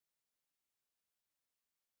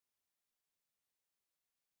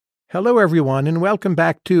Hello, everyone, and welcome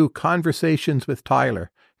back to Conversations with Tyler.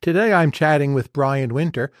 Today I'm chatting with Brian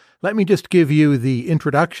Winter. Let me just give you the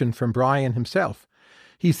introduction from Brian himself.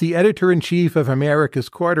 He's the editor-in-chief of America's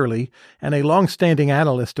Quarterly and a long-standing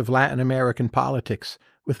analyst of Latin American politics,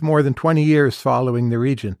 with more than 20 years following the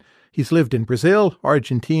region. He's lived in Brazil,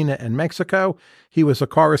 Argentina, and Mexico. He was a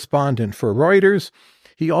correspondent for Reuters.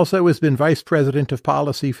 He also has been vice president of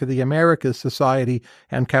policy for the Americas Society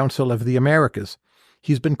and Council of the Americas.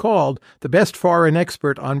 He's been called the best foreign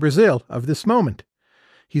expert on Brazil of this moment.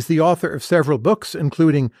 He's the author of several books,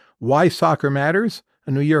 including Why Soccer Matters, a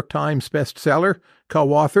New York Times bestseller,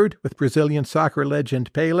 co-authored with Brazilian soccer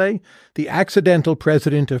legend Pelé, The Accidental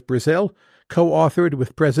President of Brazil, co-authored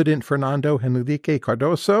with President Fernando Henrique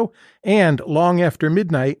Cardoso, and Long After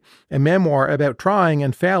Midnight, a memoir about trying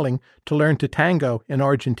and failing to learn to tango in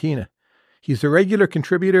Argentina. He's a regular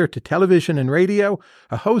contributor to television and radio,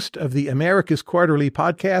 a host of the America's Quarterly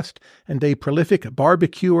podcast, and a prolific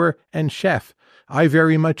barbecuer and chef. I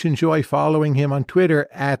very much enjoy following him on Twitter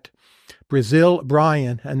at Brazil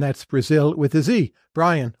Brian, and that's Brazil with a Z.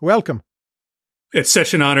 Brian, welcome. It's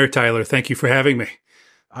such an honor, Tyler. Thank you for having me.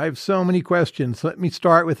 I have so many questions. Let me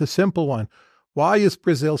start with a simple one. Why is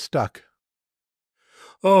Brazil stuck?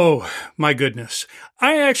 Oh, my goodness.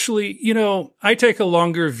 I actually, I take a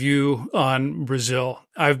longer view on Brazil.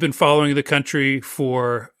 I've been following the country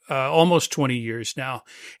for almost 20 years now,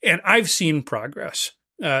 and I've seen progress.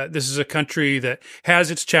 This is a country that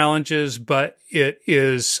has its challenges, but it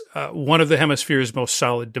is one of the hemisphere's most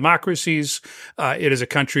solid democracies. It is a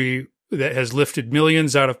country that has lifted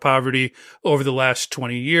millions out of poverty over the last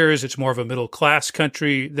 20 years. It's more of a middle-class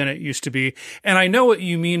country than it used to be. And I know what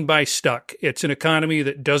you mean by stuck. It's an economy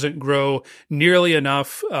that doesn't grow nearly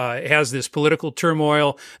enough. It has this political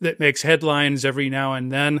turmoil that makes headlines every now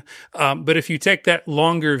and then. But if you take that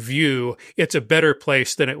longer view, it's a better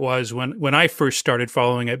place than it was when I first started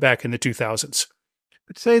following it back in the 2000s.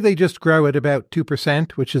 But say they just grow at about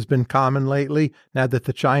 2%, which has been common lately, now that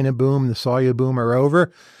the China boom, the soya boom are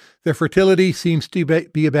over. Their fertility seems to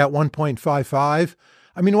be about 1.55.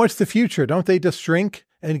 I mean, what's the future? Don't they just shrink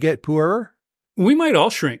and get poorer? We might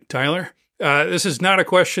all shrink, Tyler. This is not a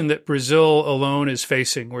question that Brazil alone is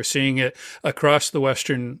facing. We're seeing it across the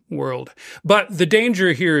Western world. But the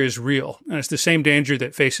danger here is real, and it's the same danger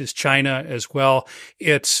that faces China as well.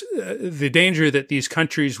 It's the danger that these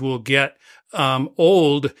countries will get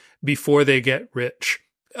old before they get rich.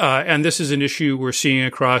 And this is an issue we're seeing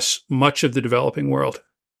across much of the developing world.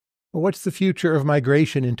 Well, what's the future of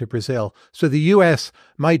migration into Brazil? So the U.S.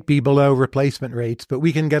 might be below replacement rates, but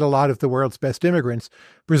we can get a lot of the world's best immigrants.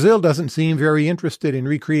 Brazil doesn't seem very interested in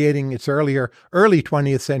recreating its early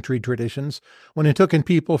 20th century traditions when it took in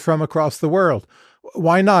people from across the world.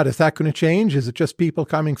 Why not? Is that going to change? Is it just people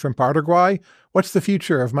coming from Paraguay? What's the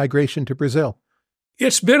future of migration to Brazil?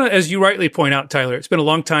 It's been, as you rightly point out, Tyler, it's been a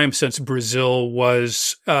long time since Brazil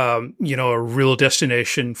was, a real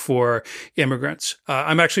destination for immigrants.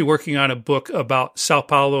 I'm actually working on a book about Sao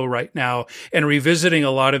Paulo right now and revisiting a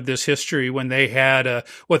lot of this history when they had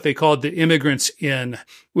what they called the Immigrants Inn,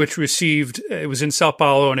 which it was in Sao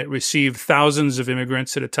Paulo, and it received thousands of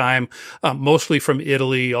immigrants at a time, mostly from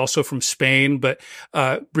Italy, also from Spain. But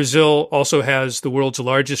Brazil also has the world's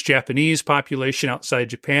largest Japanese population outside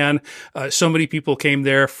Japan. So many people came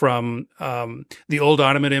there from the old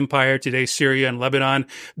Ottoman Empire, today Syria and Lebanon,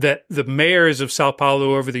 that the mayors of Sao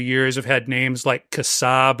Paulo over the years have had names like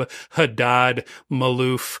Kassab, Haddad,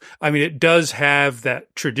 Malouf. I mean, it does have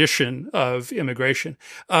that tradition of immigration.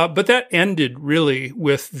 But that ended really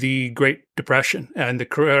with the Great Depression and the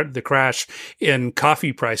crash in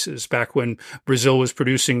coffee prices back when Brazil was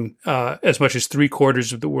producing as much as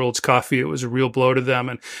 3/4 of the world's coffee. It was a real blow to them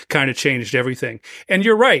and kind of changed everything. And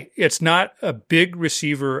you're right, it's not a big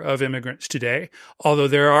receiver of immigrants today, although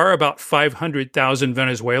there are about 500,000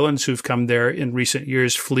 Venezuelans who've come there in recent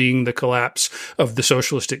years fleeing the collapse of the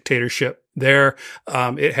socialist dictatorship there.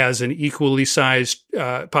 It has an equally sized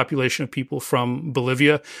population of people from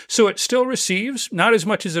Bolivia. So it still receives, not as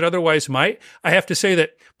much as it otherwise might. I have to say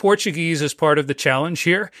that Portuguese is part of the challenge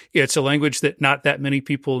here. It's a language that not that many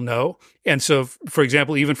people know. And so, for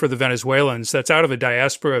example, even for the Venezuelans, that's out of a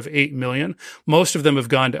diaspora of 8 million. Most of them have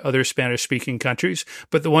gone to other Spanish-speaking countries,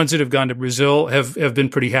 but the ones that have gone to Brazil have been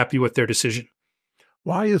pretty happy with their decision.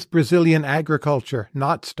 Why is Brazilian agriculture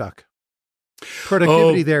not stuck?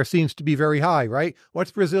 Productivity there seems to be very high, right?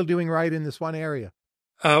 What's Brazil doing right in this one area?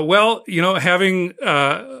 Having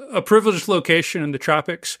a privileged location in the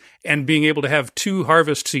tropics and being able to have 2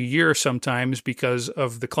 harvests a year sometimes because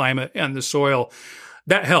of the climate and the soil,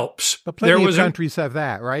 that helps. But plenty of countries have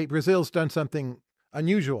that, right? Brazil's done something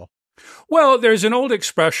unusual. Well, there's an old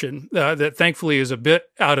expression that thankfully is a bit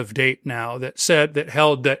out of date now that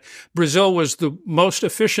held that Brazil was the most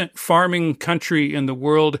efficient farming country in the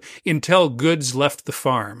world until goods left the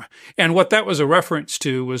farm. And what that was a reference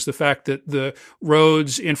to was the fact that the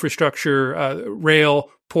roads, infrastructure, rail,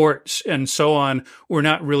 ports, and so on were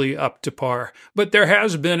not really up to par. But there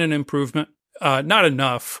has been an improvement, not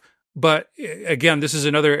enough. But again, this is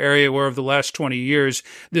another area where over the last 20 years,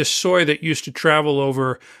 this soy that used to travel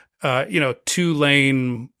over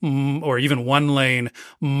 2-lane or even 1-lane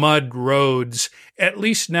mud roads, at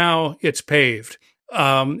least now it's paved in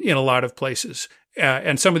a lot of places.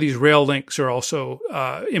 And some of these rail links are also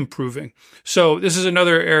improving. So this is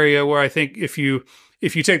another area where I think if you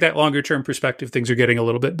take that longer term perspective, things are getting a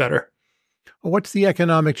little bit better. What's the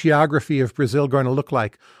economic geography of Brazil going to look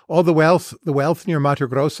like? All the wealth near Mato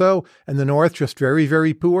Grosso and the north just very,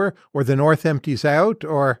 very poor, or the north empties out,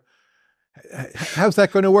 or how's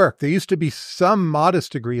that going to work? There used to be some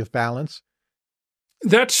modest degree of balance.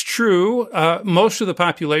 That's true. Most of the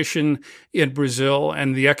population in Brazil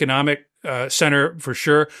and the economic center for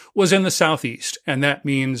sure was in the southeast. And that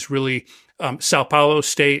means really Sao Paulo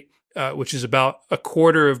state, which is about a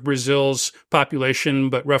quarter of Brazil's population,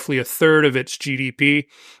 but roughly a third of its GDP.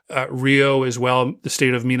 Rio as well, the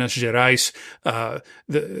state of Minas Gerais,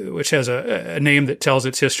 which has a name that tells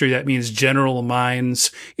its history. That means general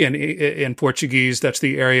mines in Portuguese. That's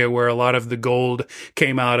the area where a lot of the gold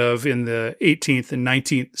came out of in the 18th and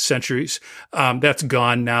 19th centuries. That's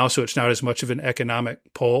gone now, so it's not as much of an economic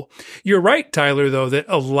pull. You're right, Tyler, though, that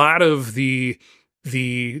a lot of the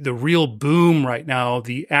real boom right now,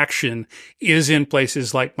 the action is in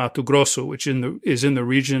places like Mato Grosso, which is in the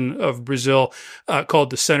region of Brazil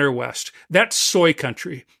called the Center West. That's soy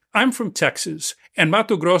country. I'm from Texas, and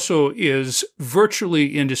Mato Grosso is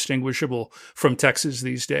virtually indistinguishable from Texas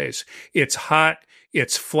these days. It's hot,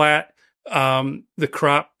 it's flat. The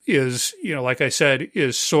crop is, like I said,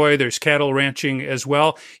 is soy. There's cattle ranching as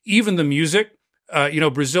well. Even the music.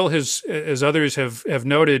 Brazil has, as others have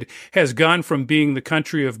noted, has gone from being the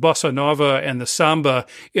country of bossa nova and the samba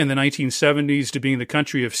in the 1970s to being the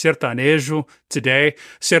country of sertanejo today.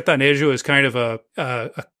 Sertanejo is kind of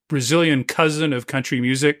a Brazilian cousin of country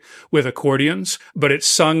music with accordions, but it's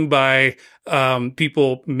sung by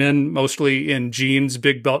men mostly in jeans,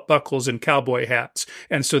 big belt buckles, and cowboy hats.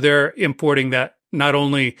 And so they're importing that, not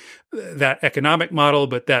only that economic model,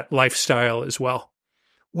 but that lifestyle as well.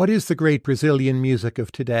 What is the great Brazilian music of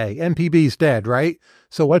today? MPB's dead, right?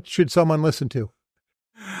 So what should someone listen to?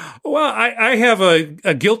 Well, I have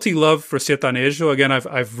a guilty love for sertanejo. Again,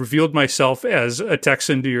 I've revealed myself as a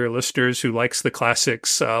Texan to your listeners who likes the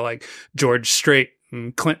classics like George Strait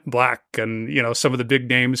and Clint Black and, some of the big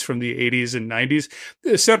names from the 80s and 90s.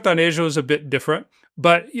 Sertanejo is a bit different.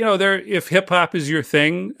 But, if hip hop is your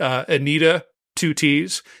thing, Anita, 2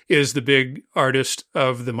 T's, is the big artist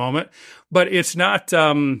of the moment. But it's not,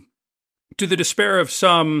 to the despair of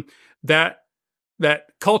some, that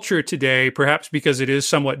culture today, perhaps because it is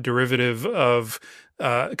somewhat derivative of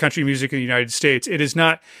country music in the United States, it is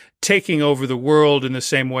not taking over the world in the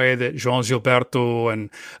same way that João Gilberto and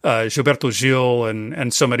Gilberto Gil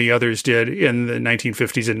and so many others did in the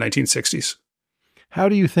 1950s and 1960s. How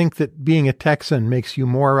do you think that being a Texan makes you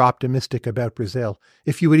more optimistic about Brazil,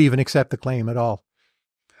 if you would even accept the claim at all?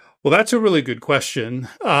 Well, that's a really good question.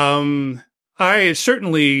 It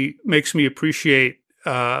certainly makes me appreciate,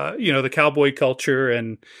 the cowboy culture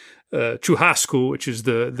and churrasco, which is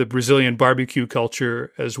the Brazilian barbecue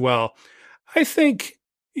culture as well. I think,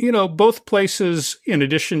 both places, in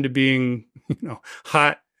addition to being,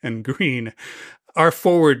 hot and green, are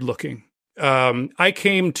forward-looking. I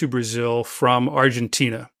came to Brazil from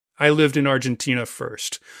Argentina. I lived in Argentina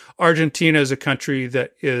first. Argentina is a country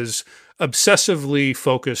that is obsessively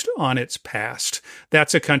focused on its past.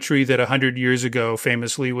 That's a country that 100 years ago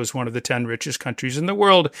famously was one of the 10 richest countries in the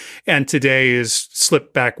world, and today is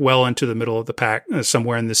slipped back well into the middle of the pack,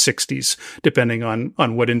 somewhere in the 60s, depending on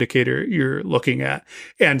what indicator you're looking at.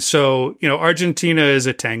 And so, Argentina is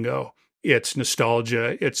a tango. It's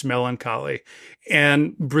nostalgia, it's melancholy.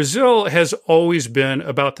 And Brazil has always been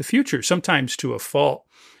about the future, sometimes to a fault.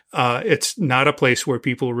 It's not a place where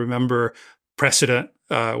people remember precedent,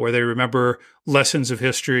 where they remember lessons of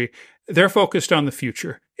history. They're focused on the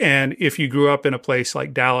future. And if you grew up in a place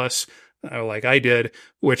like Dallas, like I did,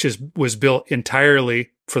 which was built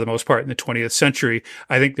entirely, for the most part, in the 20th century,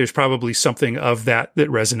 I think there's probably something of that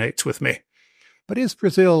resonates with me. But is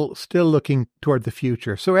Brazil still looking toward the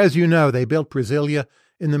future? So as you know, they built Brasilia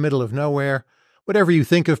in the middle of nowhere. Whatever you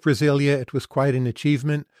think of Brasilia, it was quite an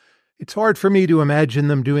achievement. It's hard for me to imagine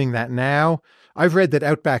them doing that now. I've read that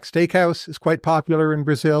Outback Steakhouse is quite popular in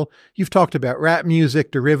Brazil. You've talked about rap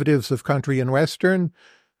music, derivatives of country and Western.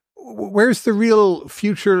 Where's the real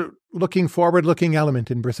future-looking, forward-looking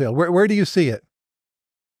element in Brazil? Where do you see it?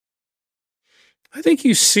 I think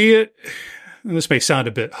you see it, and this may sound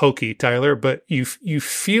a bit hokey, Tyler, but you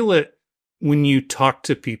feel it when you talk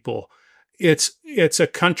to people. It's a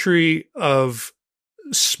country of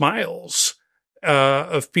smiles,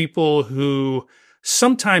 of people who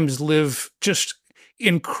sometimes live just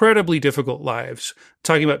incredibly difficult lives.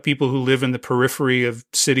 Talking about people who live in the periphery of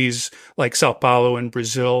cities like Sao Paulo in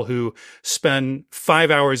Brazil, who spend 5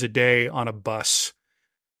 hours a day on a bus,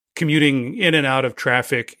 commuting in and out of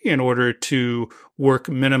traffic in order to work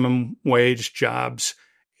minimum wage jobs.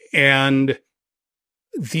 And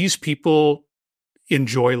these people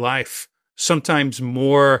enjoy life, sometimes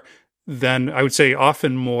more than, I would say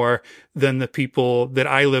often more than the people that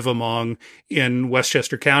I live among in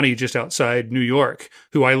Westchester County, just outside New York,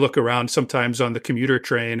 who I look around sometimes on the commuter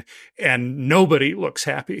train and nobody looks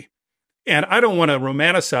happy. And I don't want to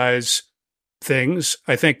romanticize things.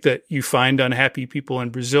 I think that you find unhappy people in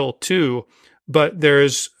Brazil too, but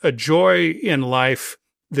there's a joy in life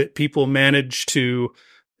that people manage to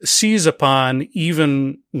seize upon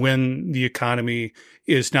even when the economy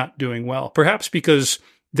is not doing well. Perhaps because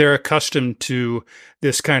they're accustomed to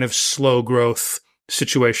this kind of slow growth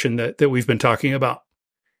situation that we've been talking about.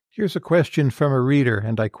 Here's a question from a reader,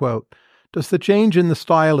 and I quote, "Does the change in the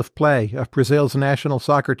style of play of Brazil's national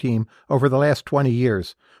soccer team over the last 20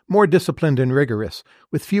 years, more disciplined and rigorous,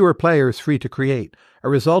 with fewer players free to create, a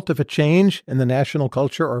result of a change in the national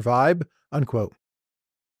culture or vibe?" Unquote.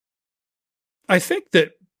 I think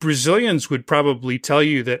that Brazilians would probably tell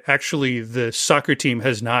you that actually the soccer team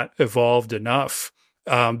has not evolved enough,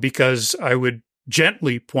 because I would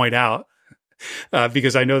gently point out,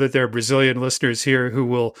 because I know that there are Brazilian listeners here who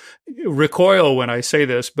will recoil when I say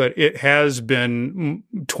this, but it has been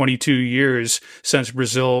 22 years since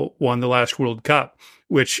Brazil won the last World Cup,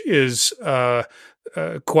 which is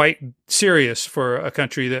quite serious for a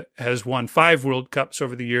country that has won 5 World Cups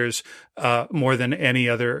over the years, more than any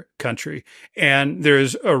other country. And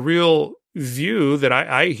there's a real view that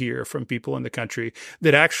I hear from people in the country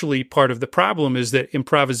that actually part of the problem is that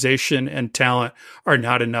improvisation and talent are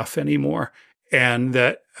not enough anymore. And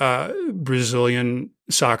that Brazilian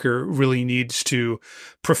soccer really needs to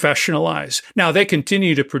professionalize. Now, they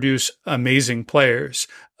continue to produce amazing players,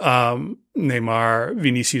 Neymar,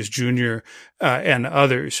 Vinicius Jr., and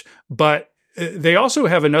others. But they also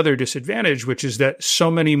have another disadvantage, which is that so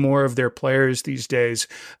many more of their players these days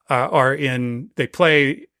they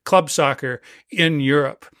play club soccer in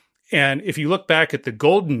Europe. And if you look back at the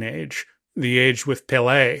golden age, the age with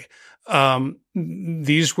Pelé,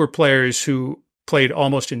 these were players who played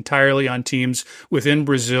almost entirely on teams within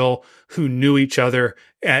Brazil who knew each other,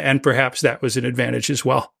 and perhaps that was an advantage as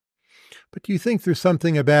well. But do you think there's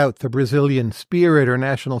something about the Brazilian spirit or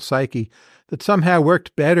national psyche that somehow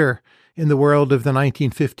worked better in the world of the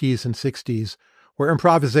 1950s and 60s, where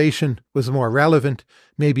improvisation was more relevant,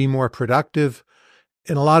 maybe more productive?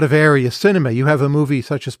 In a lot of areas, cinema, you have a movie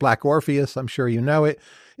such as Black Orpheus, I'm sure you know it.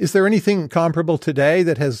 Is there anything comparable today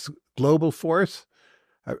that has global force?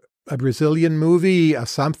 A Brazilian movie, a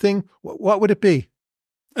something? What would it be?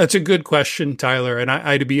 That's a good question, Tyler. And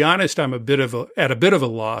I to be honest, I'm at a bit of a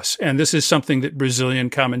loss. And this is something that Brazilian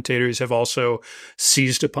commentators have also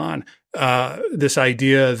seized upon. This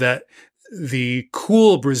idea that the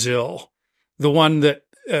cool Brazil, the one that,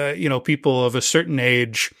 people of a certain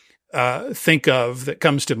age think of, that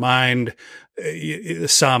comes to mind,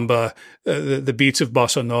 samba, the beats of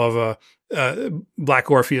bossa nova, Black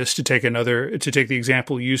Orpheus, to take the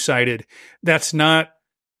example you cited, that's not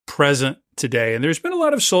present today. And there's been a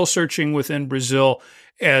lot of soul searching within Brazil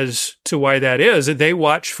as to why that is. They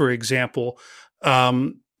watch, for example,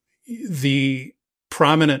 the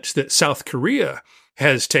prominence that South Korea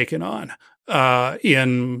has taken on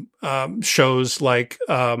in shows like,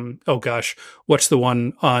 what's the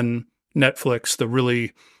one on Netflix? The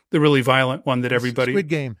really violent one that everybody...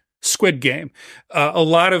 Squid Game. A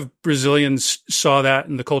lot of Brazilians saw that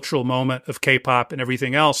in the cultural moment of K-pop and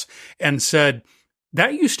everything else and said,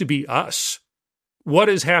 that used to be us. What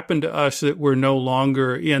has happened to us that we're no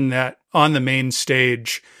longer on the main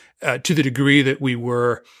stage to the degree that we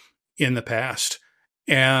were in the past?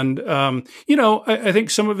 And, I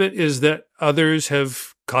think some of it is that others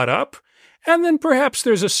have caught up. And then perhaps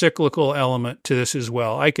there's a cyclical element to this as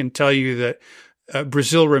well. I can tell you that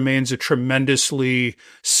Brazil remains a tremendously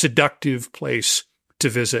seductive place to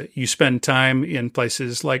visit. You spend time in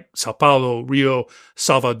places like Sao Paulo, Rio,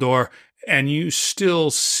 Salvador, and you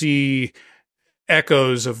still see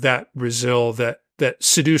echoes of that Brazil that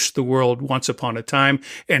seduced the world once upon a time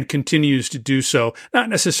and continues to do so, not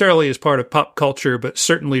necessarily as part of pop culture, but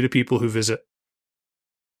certainly to people who visit.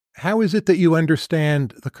 How is it that you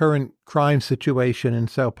understand the current crime situation in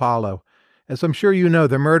Sao Paulo? As I'm sure you know,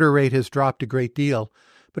 the murder rate has dropped a great deal,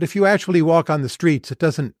 but if you actually walk on the streets, it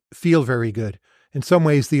doesn't feel very good. In some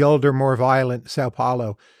ways, the older, more violent Sao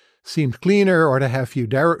Paulo seemed cleaner or to have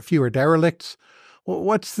fewer derelicts.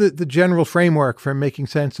 What's the general framework for making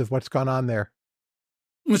sense of what's gone on there?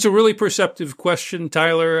 It's a really perceptive question,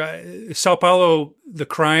 Tyler. Sao Paulo, the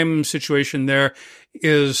crime situation there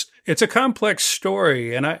it's a complex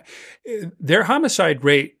story. And their homicide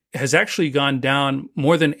rate has actually gone down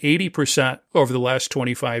more than 80% over the last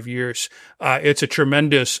 25 years. It's a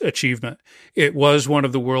tremendous achievement. It was one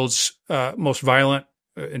of the world's most violent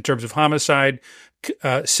in terms of homicide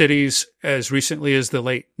cities as recently as the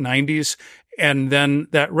late 90s. And then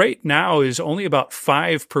that rate now is only about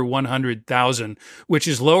 5 per 100,000, which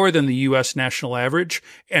is lower than the U.S. national average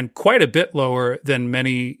and quite a bit lower than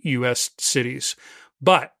many U.S. cities.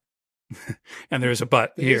 But, and there's a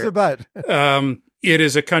but here. There's a but. It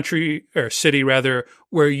is a country or city rather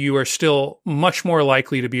where you are still much more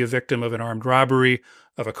likely to be a victim of an armed robbery,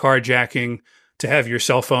 of a carjacking, to have your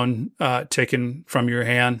cell phone taken from your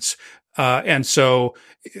hands. And so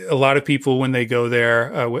a lot of people, when they go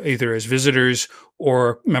there, either as visitors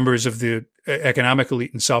or members of the economic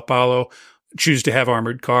elite in Sao Paulo, choose to have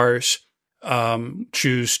armored cars,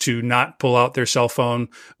 choose to not pull out their cell phone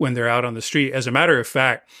when they're out on the street. As a matter of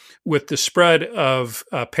fact, with the spread of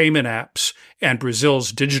payment apps and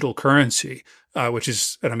Brazil's digital currency, which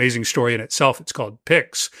is an amazing story in itself, it's called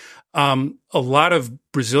Pix. A lot of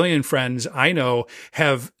Brazilian friends I know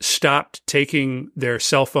have stopped taking their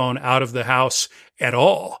cell phone out of the house at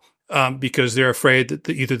all because they're afraid that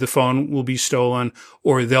either the phone will be stolen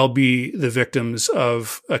or they'll be the victims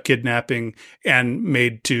of a kidnapping and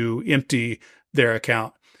made to empty their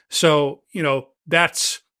account. So,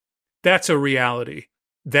 that's a reality.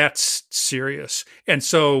 That's serious. And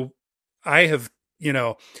so I've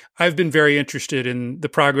been very interested in the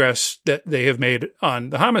progress that they have made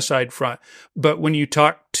on the homicide front. But when you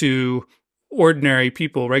talk to ordinary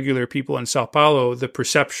people, regular people in Sao Paulo, the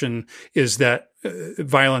perception is that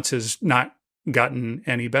violence has not gotten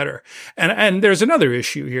any better. And there's another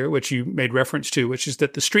issue here, which you made reference to, which is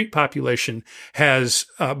that the street population has,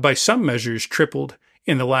 by some measures, tripled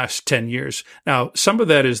in the last 10 years. Now, some of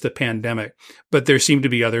that is the pandemic, but there seem to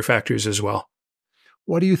be other factors as well.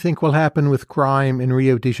 What do you think will happen with crime in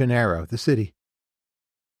Rio de Janeiro, the city?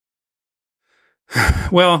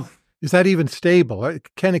 Well, is that even stable?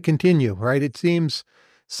 Can it continue, right? It seems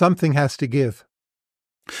something has to give.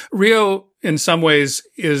 Rio, in some ways,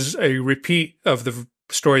 is a repeat of the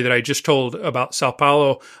story that I just told about Sao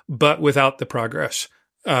Paulo, but without the progress.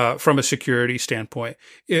 From a security standpoint,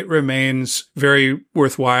 it remains very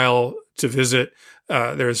worthwhile to visit.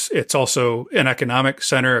 It's also an economic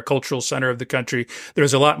center, a cultural center of the country.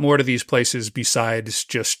 There's a lot more to these places besides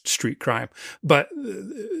just street crime. But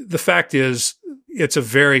the fact is, it's a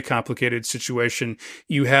very complicated situation.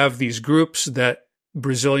 You have these groups that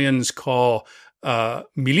Brazilians call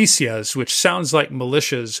milícias, which sounds like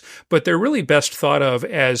militias, but they're really best thought of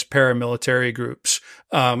as paramilitary groups.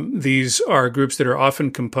 These are groups that are often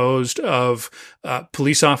composed of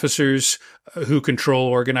police officers who control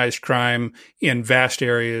organized crime in vast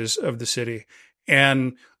areas of the city.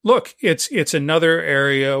 And look, it's another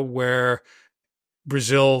area where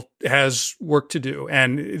Brazil has work to do.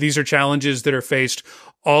 And these are challenges that are faced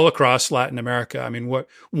all across Latin America. I mean,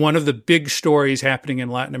 one of the big stories happening in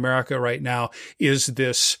Latin America right now is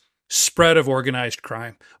this spread of organized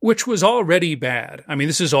crime, which was already bad. I mean,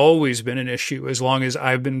 this has always been an issue as long as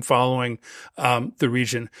I've been following the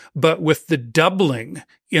region. But with the doubling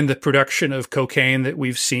in the production of cocaine that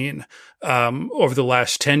we've seen over the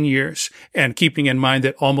last 10 years, and keeping in mind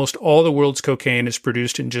that almost all the world's cocaine is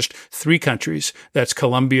produced in just 3 countries, that's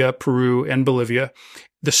Colombia, Peru, and Bolivia,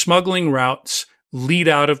 the smuggling routes lead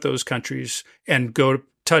out of those countries and go to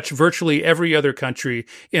touch virtually every other country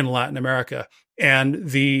in Latin America. And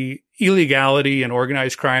the illegality and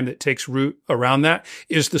organized crime that takes root around that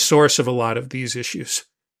is the source of a lot of these issues.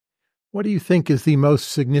 What do you think is the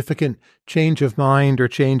most significant change of mind or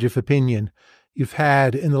change of opinion you've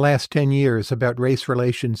had in the last 10 years about race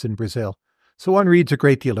relations in Brazil? So one reads a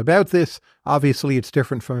great deal about this. Obviously, it's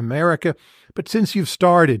different from America. But since you've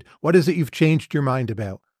started, what is it you've changed your mind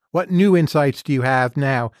about? What new insights do you have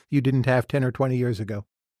now you didn't have 10 or 20 years ago?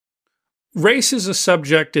 Race is a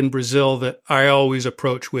subject in Brazil that I always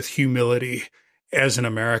approach with humility as an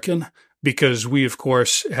American, because we, of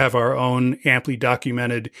course, have our own amply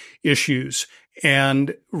documented issues.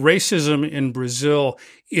 And racism in Brazil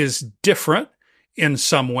is different in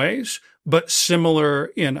some ways, but similar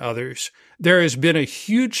in others. There has been a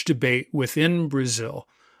huge debate within Brazil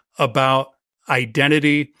about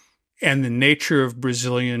identity and the nature of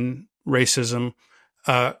Brazilian racism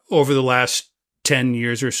over the last 10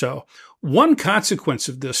 years or so. One consequence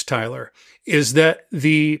of this, Tyler, is that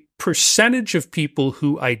the percentage of people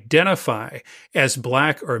who identify as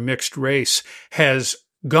Black or mixed race has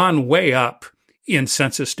gone way up in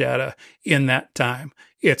census data in that time.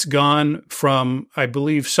 It's gone from, I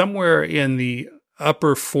believe, somewhere in the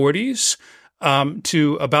upper 40s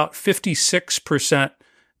to about 56%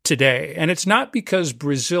 today. And it's not because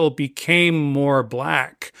Brazil became more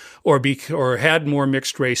Black or had more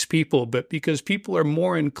mixed race people, but because people are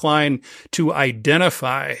more inclined to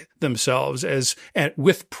identify themselves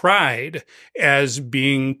with pride as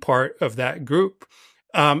being part of that group.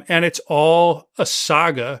 And it's all a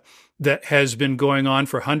saga that has been going on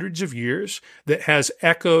for hundreds of years, that has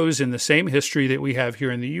echoes in the same history that we have here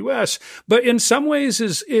in the U.S., but in some ways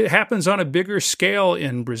it happens on a bigger scale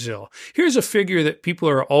in Brazil. Here's a figure that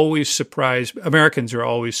Americans are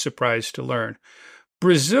always surprised to learn.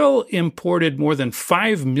 Brazil imported more than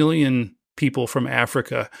 5 million people from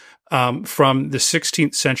Africa from the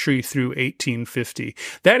 16th century through 1850.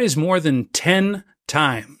 That is more than 10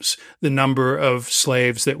 times the number of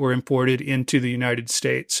slaves that were imported into the United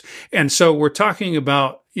States. And so we're talking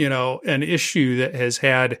about, an issue that has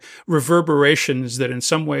had reverberations that in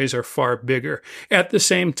some ways are far bigger. At the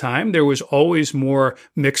same time, there was always more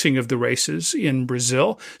mixing of the races in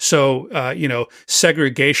Brazil. So,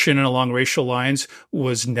 segregation along racial lines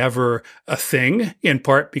was never a thing, in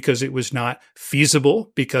part because it was not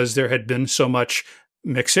feasible because there had been so much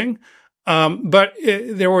mixing. But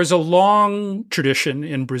there was a long tradition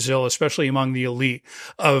in Brazil, especially among the elite,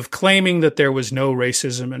 of claiming that there was no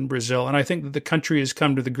racism in Brazil. And I think that the country has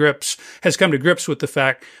come to grips with the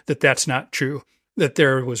fact that that's not true, that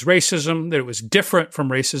there was racism, that it was different from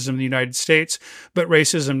racism in the United States, but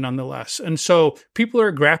racism nonetheless. And so people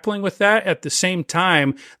are grappling with that at the same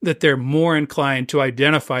time that they're more inclined to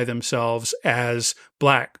identify themselves as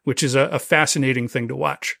Black, which is a fascinating thing to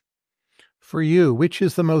watch. For you, which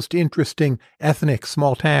is the most interesting ethnic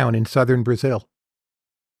small town in southern Brazil?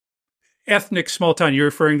 Ethnic small town, you're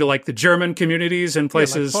referring to like the German communities and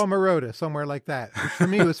places? Yeah, like Palmaroda, somewhere like that, which for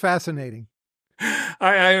me was fascinating.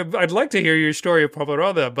 I'd like to hear your story of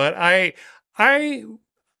Palmaroda, but I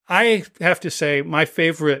have to say my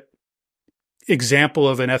favorite example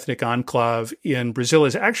of an ethnic enclave in Brazil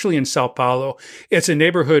is actually in Sao Paulo. It's a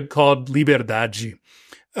neighborhood called Liberdade,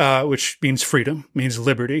 which means freedom, means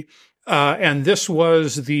liberty. And this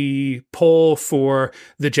was the pole for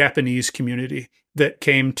the Japanese community that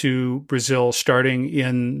came to Brazil starting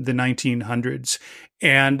in the 1900s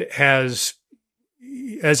and has,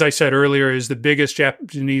 as I said earlier, is the biggest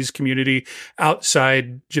Japanese community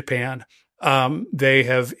outside Japan. They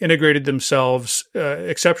have integrated themselves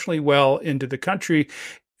exceptionally well into the country.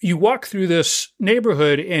 You walk through this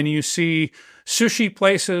neighborhood and you see sushi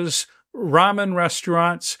places, ramen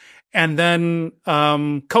restaurants, and then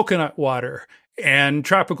coconut water and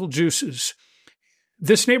tropical juices.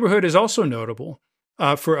 This neighborhood is also notable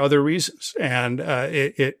for other reasons. And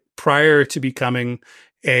it prior to becoming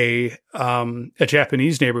a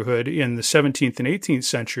Japanese neighborhood in the 17th and 18th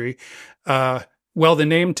century, the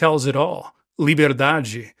name tells it all.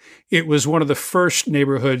 Liberdade. It was one of the first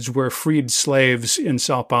neighborhoods where freed slaves in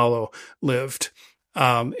Sao Paulo lived.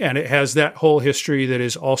 And it has that whole history that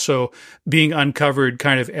is also being uncovered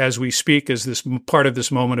kind of as we speak as this part of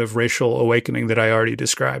this moment of racial awakening that I already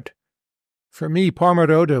described. For me,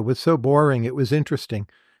 Palmaroda was so boring, it was interesting.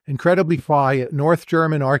 Incredibly quiet, North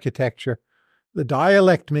German architecture. The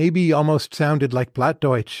dialect maybe almost sounded like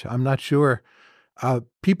Plattdeutsch. I'm not sure.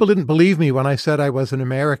 People didn't believe me when I said I was an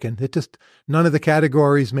American. None of the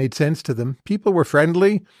categories made sense to them. People were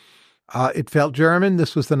friendly. It felt German.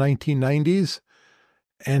 This was the 1990s.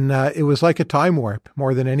 And it was like a time warp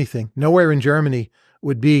more than anything. Nowhere in Germany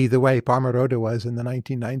would be the way Palmaroda was in the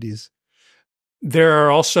 1990s. There are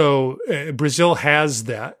also, Brazil has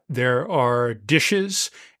that. There are dishes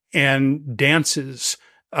and dances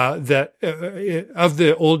that of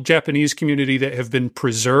the old Japanese community that have been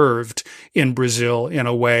preserved in Brazil in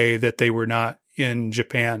a way that they were not in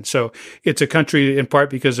Japan. So it's a country in part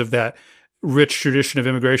because of that rich tradition of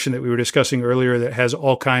immigration that we were discussing earlier that has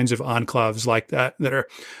all kinds of enclaves like that are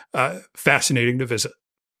fascinating to visit.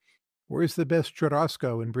 Where's the best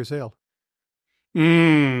churrasco in Brazil?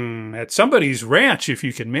 At somebody's ranch, if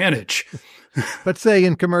you can manage. But say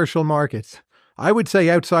in commercial markets. I would say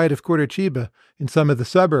outside of Curitiba in some of the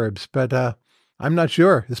suburbs, but I'm not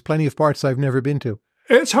sure. There's plenty of parts I've never been to.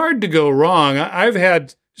 It's hard to go wrong. I've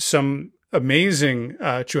had some amazing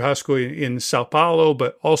churrasco in Sao Paulo,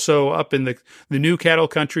 but also up in the new cattle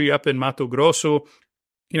country up in Mato Grosso.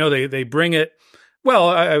 They bring it. Well,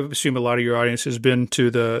 I assume a lot of your audience has been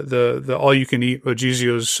to the all-you-can-eat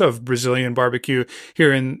rodízios of Brazilian barbecue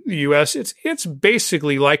here in the U.S. It's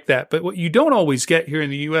basically like that. But what you don't always get here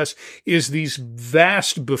in the U.S. is these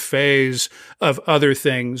vast buffets of other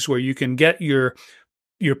things where you can get your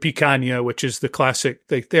picanha, which is the classic.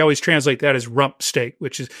 They always translate that as rump steak,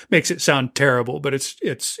 which makes it sound terrible, but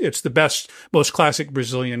it's the best, most classic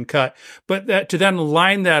Brazilian cut. But to then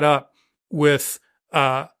line that up with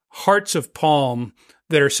hearts of palm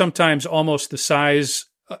that are sometimes almost the size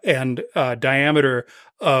and diameter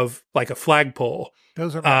of like a flagpole.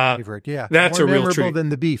 Those are my favorite. Yeah, that's more a real memorable treat. Than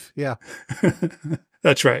the beef. Yeah,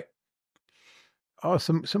 that's right. Oh,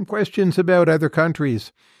 some questions about other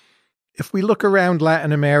countries. If we look around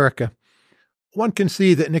Latin America, one can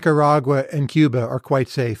see that Nicaragua and Cuba are quite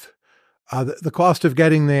safe. The cost of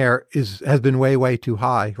getting there has been way too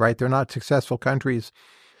high. Right, they're not successful countries.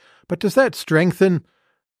 But does that strengthen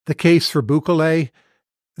the case for Bukele,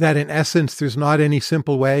 that in essence, there's not any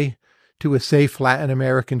simple way to a safe Latin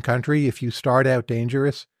American country if you start out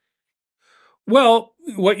dangerous? Well,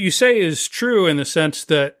 what you say is true in the sense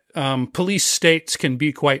that police states can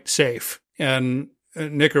be quite safe. And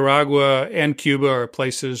Nicaragua and Cuba are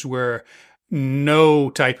places where no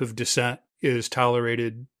type of dissent is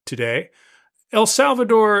tolerated today. El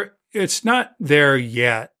Salvador, it's not there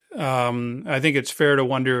yet. I think it's fair to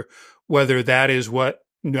wonder whether that is what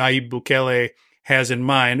Nayib Bukele has in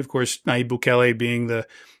mind. Of course, Nayib Bukele being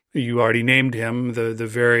you already named him, the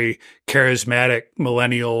very charismatic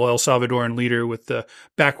millennial El Salvadoran leader with the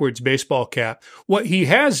backwards baseball cap. What he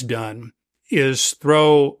has done is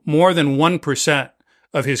throw more than 1%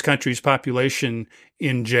 of his country's population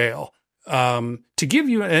in jail. To give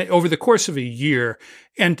you, over the course of a year,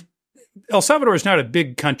 and El Salvador is not a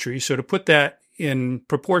big country, so to put that in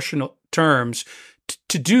proportional terms,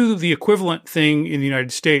 to do the equivalent thing in the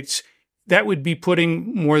United States, that would be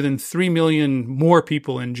putting more than 3 million more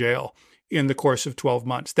people in jail in the course of 12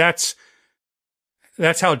 months. That's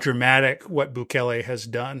how dramatic what Bukele has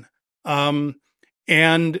done.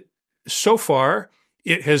 And so far,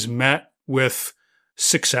 it has met with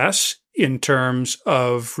success in terms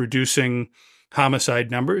of reducing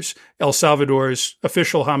homicide numbers. El Salvador's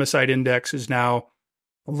official homicide index is now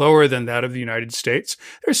lower than that of the United States.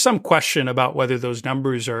 There's some question about whether those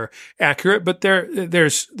numbers are accurate, but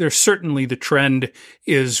there's certainly the trend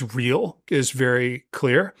is real, is very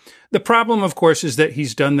clear. The problem, of course, is that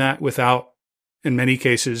he's done that without, in many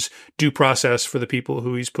cases, due process for the people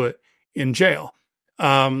who he's put in jail.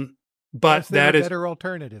 But that is a better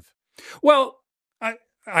alternative. Well,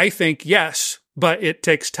 I think yes, but it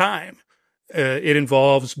takes time. It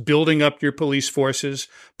involves building up your police forces,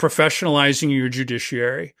 professionalizing your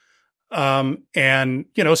judiciary, and,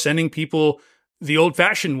 sending people the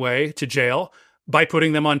old-fashioned way to jail by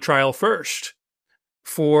putting them on trial first.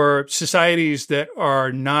 For societies that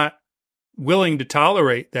are not willing to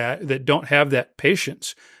tolerate that don't have that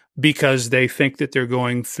patience because they think that they're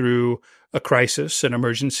going through a crisis, an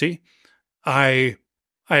emergency, I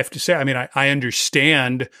have to say, I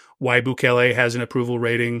understand why Bukele has an approval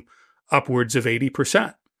rating upwards of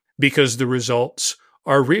 80%, because the results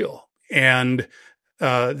are real. And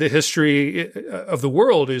the history of the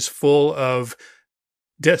world is full of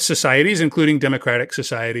societies, including democratic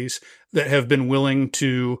societies, that have been willing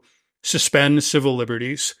to suspend civil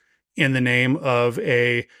liberties in the name of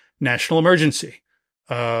a national emergency.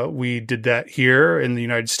 We did that here in the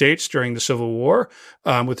United States during the Civil War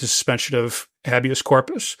with the suspension of habeas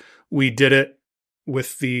corpus. We did it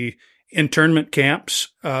with the internment camps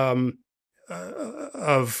of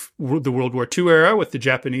the World War II era with the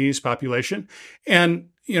Japanese population. And,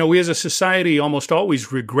 we as a society almost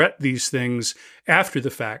always regret these things after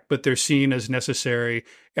the fact, but they're seen as necessary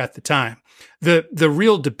at the time. The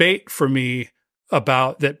real debate for me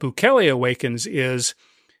about that Bukele awakens is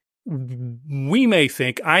I may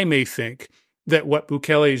think that what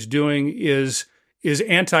Bukele is doing is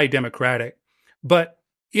anti-democratic. But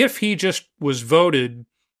if he just was voted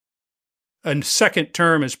a second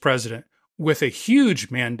term as president with a huge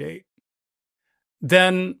mandate,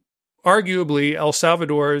 then arguably El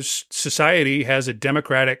Salvador's society has a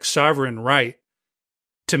democratic sovereign right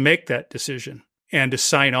to make that decision and to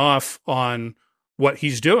sign off on what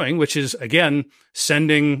he's doing, which is, again,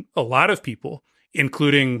 sending a lot of people,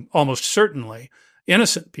 including almost certainly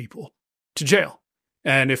innocent people, to jail.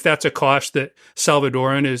 And if that's a cost that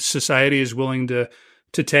Salvadoran society is willing to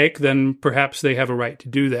take, then perhaps they have a right to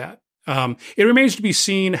do that. It remains to be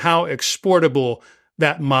seen how exportable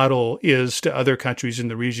that model is to other countries in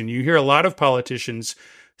the region. You hear a lot of politicians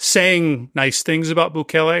saying nice things about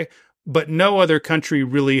Bukele, but no other country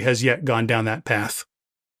really has yet gone down that path.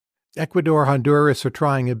 Ecuador, Honduras are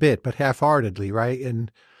trying a bit, but half-heartedly, right? And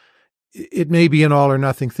it may be an all or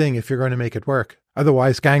nothing thing if you're going to make it work.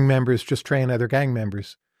 Otherwise, gang members just train other gang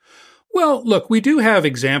members. Well, look, we do have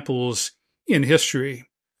examples in history,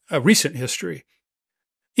 recent history,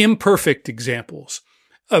 imperfect examples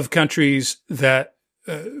of countries that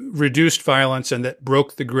reduced violence and that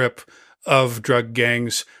broke the grip of drug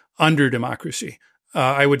gangs under democracy.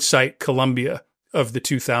 I would cite Colombia of the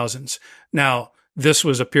 2000s. Now, this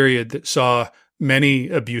was a period that saw many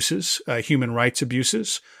abuses, human rights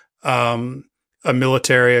abuses, a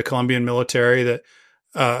Colombian military that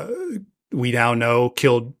we now know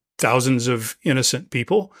killed thousands of innocent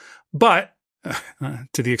people. But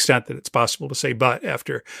to the extent that it's possible to say but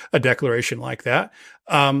after a declaration like that,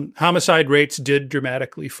 homicide rates did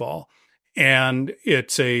dramatically fall. And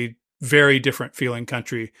it's a very different feeling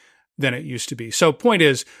country than it used to be. So point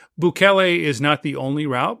is, Bukele is not the only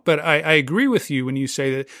route, but I agree with you when you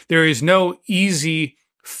say that there is no easy,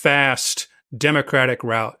 fast, democratic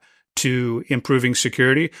route to improving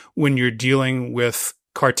security when you're dealing with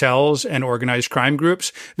cartels and organized crime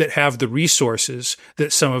groups that have the resources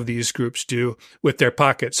that some of these groups do, with their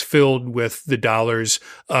pockets filled with the dollars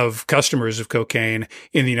of customers of cocaine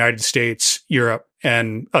in the United States, Europe,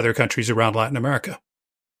 and other countries around Latin America.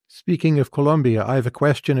 Speaking of Colombia, I have a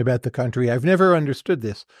question about the country. I've never understood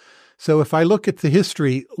this. So if I look at the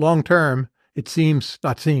history long term, it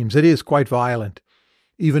is quite violent,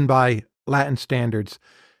 even by Latin standards.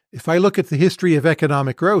 If I look at the history of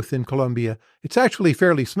economic growth in Colombia, it's actually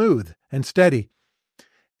fairly smooth and steady.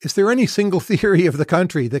 Is there any single theory of the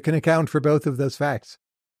country that can account for both of those facts?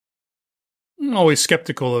 I'm always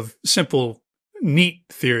skeptical of simple, neat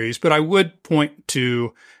theories, but I would point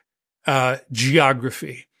to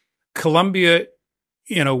geography. Colombia,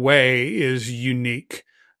 in a way, is unique.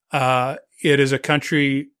 It is a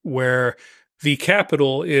country where the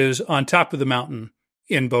capital is on top of the mountain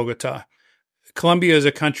in Bogota. Colombia is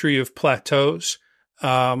a country of plateaus.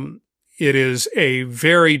 It is a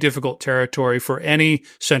very difficult territory for any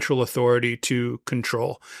central authority to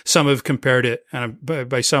control. Some have compared it, and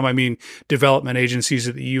by some I mean development agencies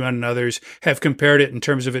at the UN and others, have compared it in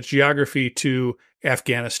terms of its geography to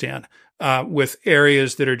Afghanistan, with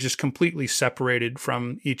areas that are just completely separated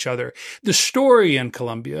from each other. The story in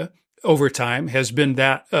Colombia over time has been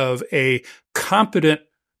that of a competent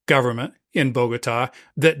government in Bogota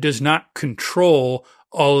that does not control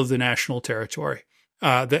all of the national territory,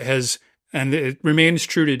 and it remains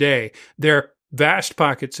true today. There are vast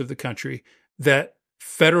pockets of the country that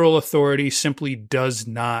federal authority simply does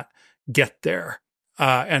not get there.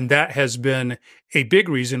 And that has been a big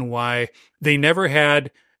reason why they never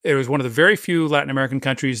had. It was one of the very few Latin American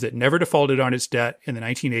countries that never defaulted on its debt in the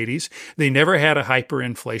 1980s. They never had a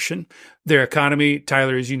hyperinflation. Their economy,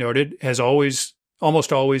 Tyler, as you noted, has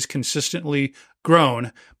almost always consistently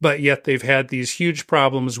grown, but yet they've had these huge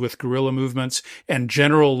problems with guerrilla movements and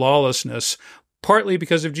general lawlessness, partly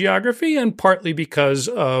because of geography and partly because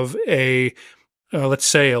of let's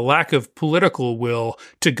say, a lack of political will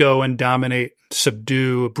to go and dominate,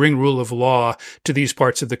 subdue, bring rule of law to these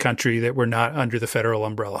parts of the country that were not under the federal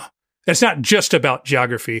umbrella. It's not just about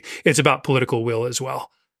geography. It's about political will as well.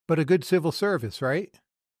 But a good civil service, right?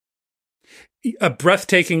 A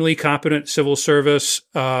breathtakingly competent civil service,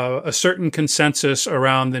 a certain consensus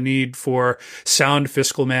around the need for sound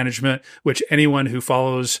fiscal management, which anyone who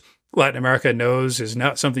follows Latin America knows is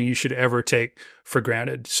not something you should ever take for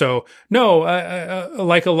granted. So no,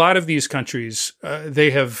 like a lot of these countries,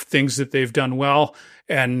 they have things that they've done well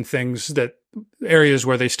and areas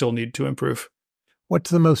where they still need to improve.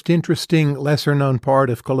 What's the most interesting, lesser known part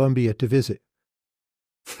of Colombia to visit?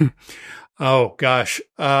 Oh gosh.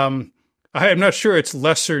 I am not sure it's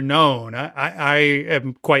lesser known. I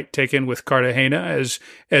am quite taken with Cartagena,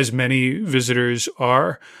 as many visitors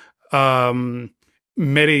are.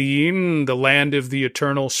 Medellin, the land of the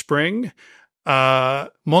eternal spring.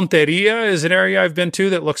 Monteria is an area I've been to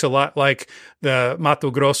that looks a lot like the Mato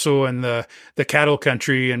Grosso and the cattle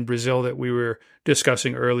country in Brazil that we were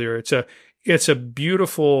discussing earlier. It's a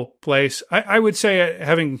beautiful place. I would say,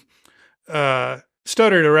 having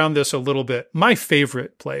stuttered around this a little bit, my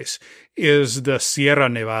favorite place is the Sierra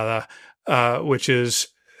Nevada, which is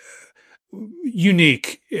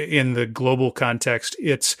unique in the global context.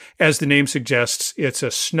 It's, as the name suggests, it's a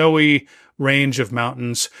snowy range of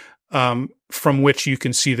mountains from which you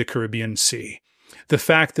can see the Caribbean Sea. the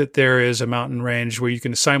fact that there is a mountain range where you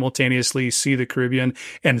can simultaneously see the Caribbean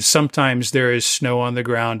and sometimes there is snow on the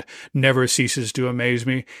ground never ceases to amaze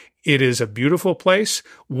me. It is a beautiful place,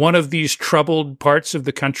 one of these troubled parts of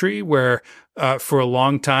the country where for a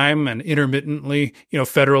long time and intermittently,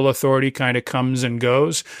 federal authority kind of comes and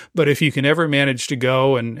goes. But if you can ever manage to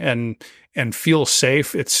go and feel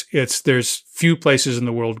safe, there's few places in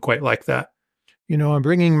the world quite like that. I'm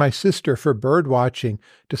bringing my sister for bird watching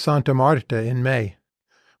to Santa Marta in May,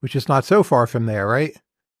 which is not so far from there, right?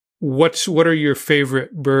 What are your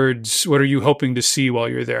favorite birds? What are you hoping to see while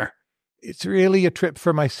you're there? It's really a trip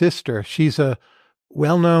for my sister. She's a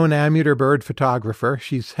well-known amateur bird photographer.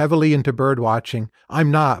 She's heavily into bird watching.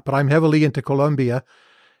 I'm not, but I'm heavily into Colombia,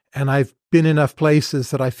 and I've been enough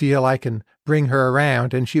places that I feel I can bring her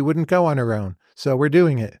around, and she wouldn't go on her own. So we're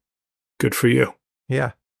doing it. Good for you.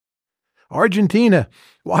 Yeah. Argentina.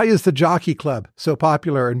 Why is the Jockey Club so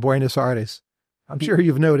popular in Buenos Aires? I'm sure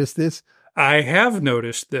you've noticed this. I have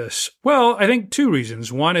noticed this. Well, I think two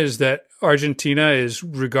reasons. One is that Argentina is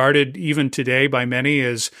regarded even today by many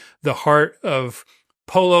as the heart of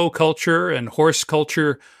polo culture and horse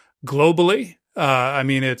culture globally.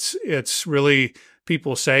 It's really,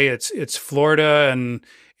 people say it's Florida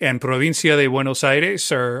and Provincia de Buenos Aires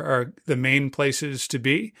are the main places to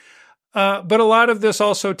be. But a lot of this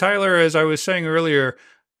also, Tyler, as I was saying earlier,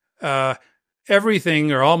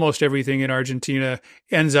 everything or almost everything in Argentina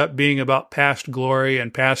ends up being about past glory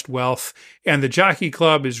and past wealth. And the Jockey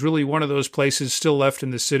Club is really one of those places still left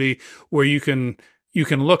in the city where you can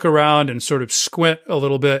look around and sort of squint a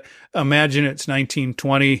little bit, imagine it's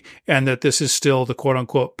 1920 and that this is still the quote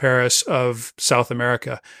unquote Paris of South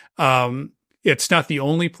America. It's not the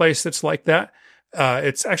only place that's like that.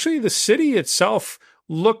 It's actually the city itself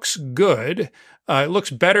looks good. It looks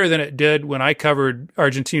better than it did when I covered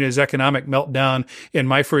Argentina's economic meltdown in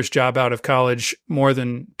my first job out of college more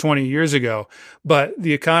than 20 years ago. But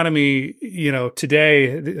the economy,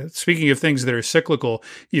 today, speaking of things that are cyclical,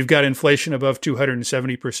 you've got inflation above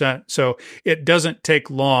 270%. So it doesn't take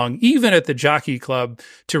long, even at the Jockey Club,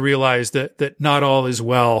 to realize that not all is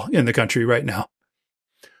well in the country right now.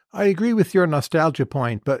 I agree with your nostalgia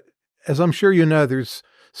point, but as I'm sure you know, there's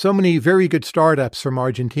so many very good startups from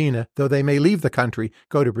Argentina, though they may leave the country,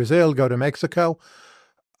 go to Brazil, go to Mexico.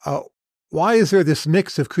 Why is there this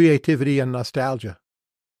mix of creativity and nostalgia?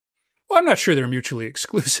 Well, I'm not sure they're mutually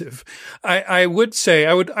exclusive. I would say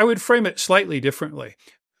I would frame it slightly differently.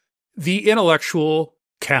 The intellectual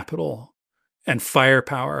capital and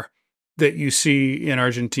firepower that you see in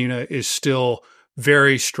Argentina is still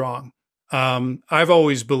very strong. I've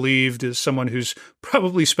always believed, as someone who's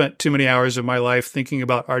probably spent too many hours of my life thinking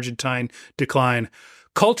about Argentine decline,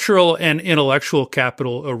 cultural and intellectual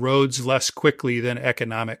capital erodes less quickly than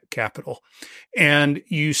economic capital. And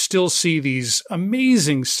you still see these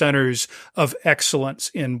amazing centers of excellence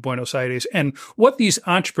in Buenos Aires. And what these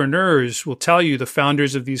entrepreneurs will tell you, the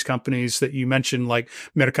founders of these companies that you mentioned, like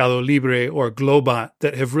Mercado Libre or Globant,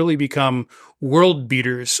 that have really become world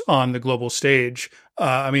beaters on the global stage.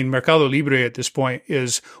 Mercado Libre at this point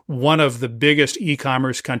is one of the biggest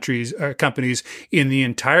e-commerce companies in the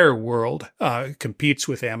entire world, competes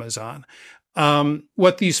with Amazon.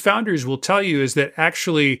 What these founders will tell you is that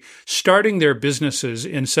actually starting their businesses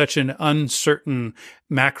in such an uncertain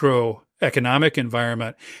macroeconomic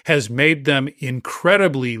environment has made them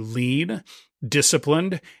incredibly lean,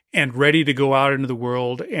 disciplined, and ready to go out into the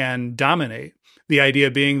world and dominate. The idea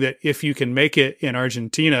being that if you can make it in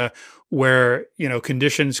Argentina, where,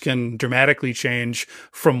 conditions can dramatically change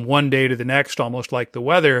from one day to the next, almost like the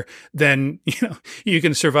weather, then, you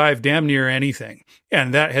can survive damn near anything.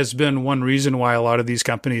 And that has been one reason why a lot of these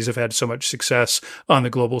companies have had so much success on the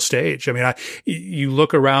global stage. You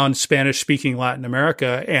look around Spanish-speaking Latin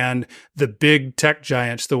America and the big tech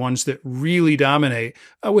giants, the ones that really dominate,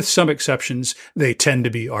 with some exceptions, they tend to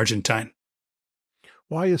be Argentine.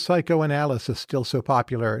 Why is psychoanalysis still so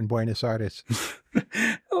popular in Buenos Aires?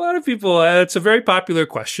 A lot of people, it's a very popular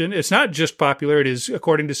question. It's not just popular. It is,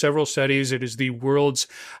 according to several studies, it is the world's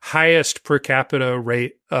highest per capita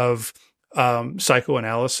rate of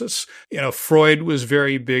psychoanalysis. Freud was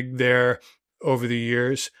very big there over the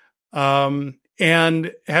years.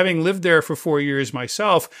 And having lived there for 4 years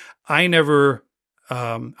myself, I never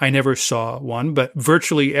saw one, but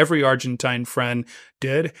virtually every Argentine friend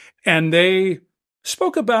did. And they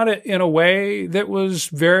spoke about it in a way that was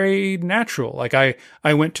very natural. Like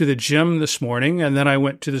I went to the gym this morning and then I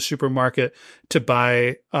went to the supermarket to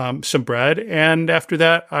buy some bread. And after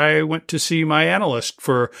that, I went to see my analyst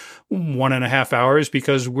for 1.5 hours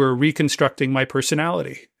because we're reconstructing my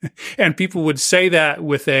personality. And people would say that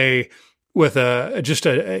with a with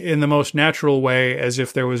in the most natural way, as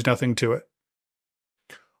if there was nothing to it.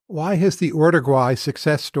 Why has the Uruguay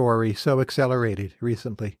success story so accelerated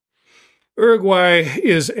recently? Uruguay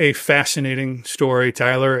is a fascinating story,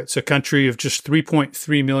 Tyler. It's a country of just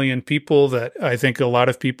 3.3 million people that I think a lot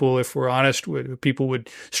of people, if we're honest, people would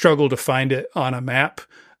struggle to find it on a map.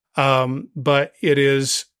 But it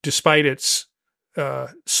is, despite its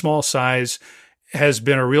small size, has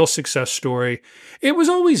been a real success story. It was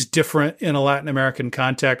always different in a Latin American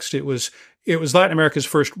context. It was Latin America's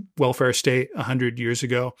first welfare state 100 years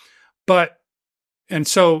ago. And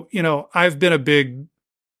so, I've been a big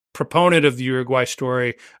proponent of the Uruguay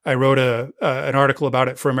story. I wrote an article about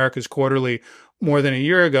it for America's Quarterly more than a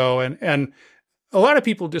year ago. And a lot of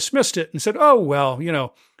people dismissed it and said, oh, well,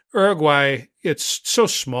 Uruguay, it's so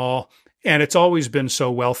small and it's always been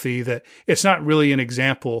so wealthy that it's not really an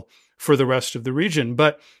example for the rest of the region.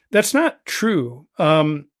 But that's not true.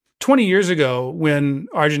 20 years ago, when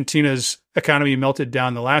Argentina's economy melted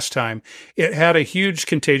down the last time, it had a huge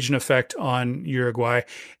contagion effect on Uruguay.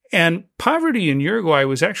 And poverty in Uruguay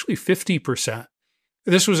was actually 50%.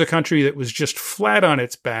 This was a country that was just flat on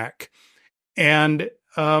its back. And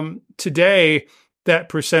today, that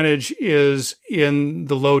percentage is in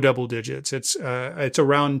the low double digits. It's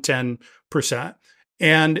around 10%.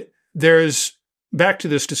 And there's, back to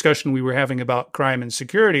this discussion we were having about crime and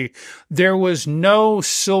security, there was no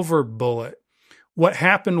silver bullet. What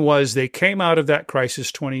happened was they came out of that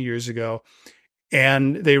crisis 20 years ago,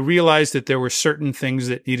 and they realized that there were certain things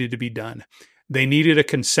that needed to be done. They needed a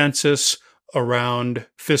consensus around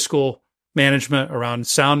fiscal management, around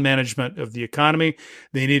sound management of the economy.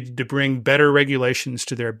 They needed to bring better regulations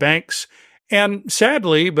to their banks. And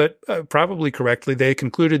sadly, but probably correctly, they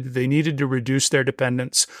concluded that they needed to reduce their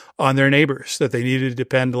dependence on their neighbors, that they needed to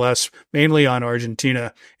depend less mainly on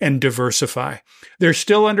Argentina and diversify. They're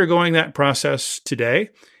still undergoing that process today.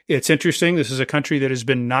 It's interesting. This is a country that has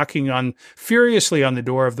been knocking furiously on the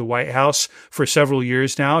door of the White House for several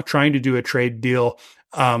years now, trying to do a trade deal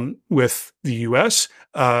with the U.S.,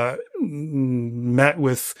 met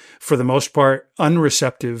with, for the most part,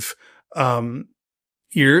 unreceptive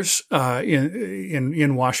ears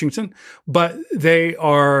in Washington, but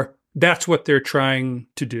that's what they're trying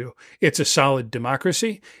to do. It's a solid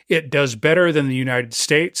democracy. It does better than the United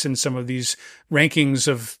States in some of these rankings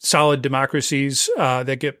of solid democracies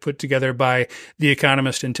that get put together by the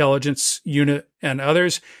Economist Intelligence Unit and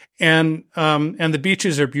others. And the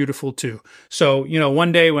beaches are beautiful too. So,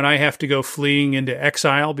 one day when I have to go fleeing into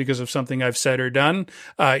exile because of something I've said or done,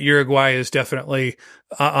 Uruguay is definitely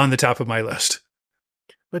on the top of my list.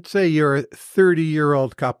 Let's say you're a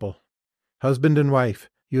 30-year-old couple, husband and wife.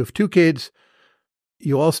 You have 2 kids,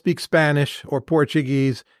 you all speak Spanish or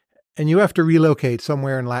Portuguese, and you have to relocate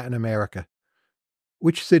somewhere in Latin America.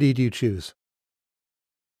 Which city do you choose?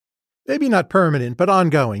 Maybe not permanent, but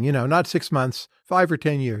ongoing, not 6 months, 5 or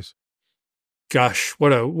 10 years. Gosh,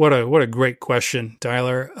 what a great question,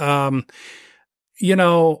 Tyler.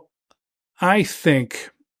 I think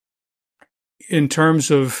in terms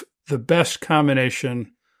of the best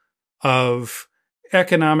combination of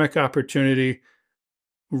economic opportunity,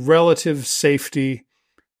 relative safety,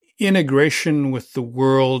 integration with the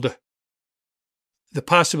world, the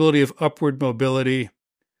possibility of upward mobility,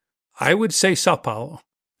 I would say Sao Paulo.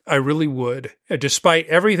 I really would. Despite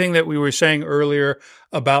everything that we were saying earlier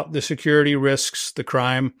about the security risks, the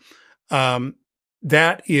crime,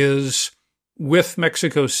 that is, with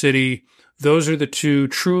Mexico City, those are the 2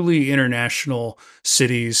 truly international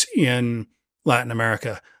cities in Latin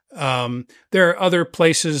America. There are other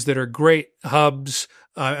places that are great hubs.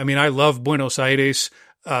 I love Buenos Aires.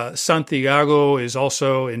 Santiago is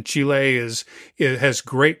also in Chile, it has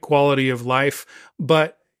great quality of life.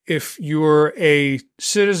 But if you're a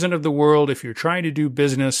citizen of the world, if you're trying to do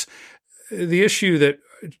business, the issue that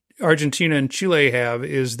Argentina and Chile have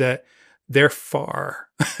is that they're far.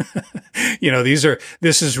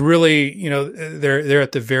 This is really, they're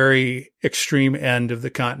at the very extreme end of the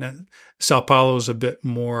continent. Sao Paulo is a bit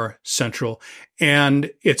more central.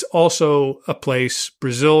 And it's also a place,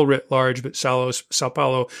 Brazil writ large, but Sao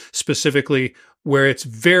Paulo specifically, where it's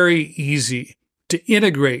very easy to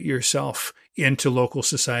integrate yourself into local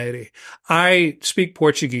society. I speak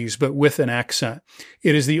Portuguese, but with an accent.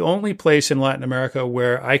 It is the only place in Latin America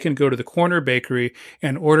where I can go to the corner bakery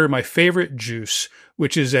and order my favorite juice,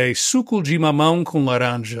 which is a suco de mamão com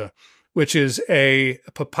laranja, which is a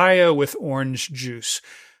papaya with orange juice.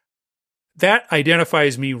 That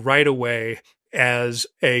identifies me right away as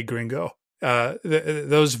a gringo.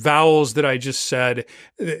 Those vowels that I just said,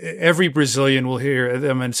 every Brazilian will hear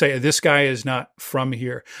them and say, this guy is not from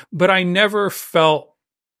here. But I never felt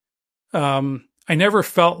I never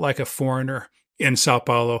felt like a foreigner in Sao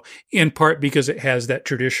Paulo, in part because it has that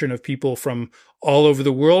tradition of people from all over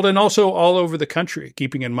the world and also all over the country,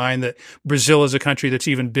 keeping in mind that Brazil is a country that's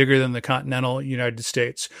even bigger than the continental United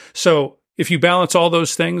States. So if you balance all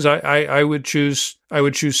those things, I would choose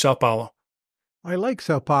Sao Paulo. I like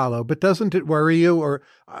Sao Paulo, but doesn't it worry you? Or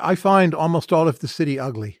I find almost all of the city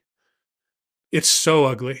ugly. It's so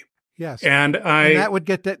ugly. Yes. And that would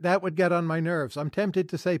get on my nerves. I'm tempted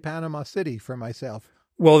to say Panama City for myself.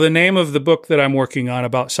 Well, the name of the book that I'm working on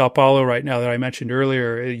about Sao Paulo right now that I mentioned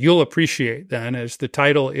earlier, you'll appreciate then, as the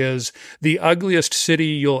title is The Ugliest City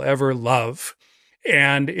You'll Ever Love.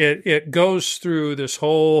 And it goes through this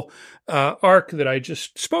whole arc that I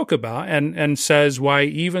just spoke about and says why,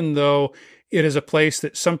 even though it is a place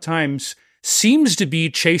that sometimes seems to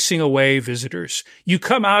be chasing away visitors, you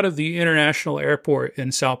come out of the international airport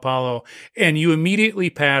in Sao Paulo and you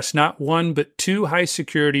immediately pass not one but two high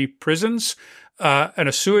security prisons and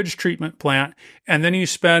a sewage treatment plant, and then you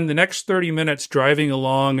spend the next 30 minutes driving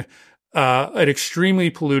along an extremely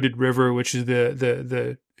polluted river, which is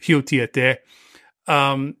the Rio Tietê.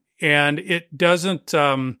 And it doesn't,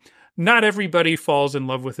 not everybody falls in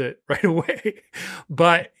love with it right away,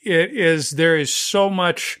 but there is so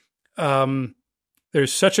much,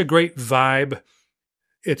 there's such a great vibe.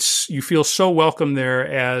 You feel so welcome there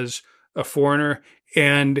as a foreigner.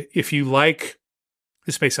 And if you like,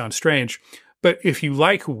 this may sound strange, but if you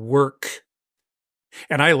like work,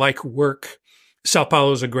 and I like work, Sao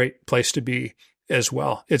Paulo is a great place to be as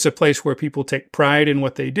well. It's a place where people take pride in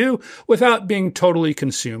what they do without being totally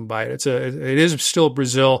consumed by it. It is still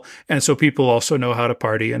Brazil, and so people also know how to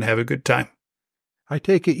party and have a good time. I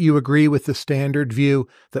take it you agree with the standard view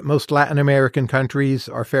that most Latin American countries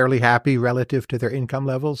are fairly happy relative to their income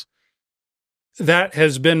levels? That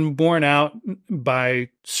has been borne out by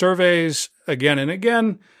surveys again and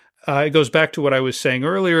again. It goes back to what I was saying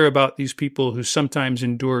earlier about these people who sometimes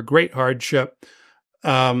endure great hardship.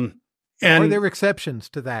 And are there exceptions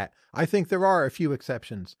to that? I think there are a few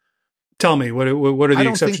exceptions. Tell me, what are the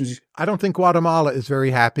exceptions? I don't think Guatemala is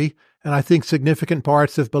very happy, and I think significant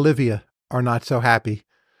parts of Bolivia are not so happy.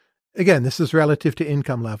 Again, this is relative to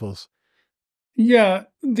income levels. Yeah,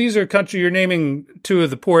 these are countries, you're naming two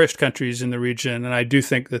of the poorest countries in the region, and I do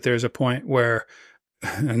think that there's a point where,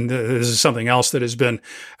 and this is something else that has been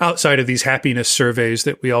outside of these happiness surveys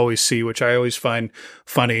that we always see, which I always find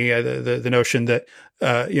funny, the notion that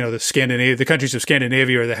the countries of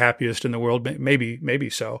Scandinavia are the happiest in the world. Maybe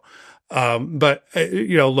so, but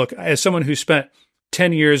look, as someone who spent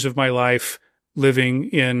 10 years of my life living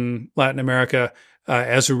in Latin America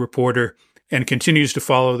as a reporter and continues to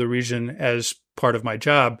follow the region as part of my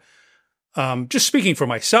job. Just speaking for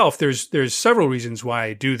myself, there's several reasons why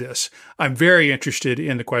I do this. I'm very interested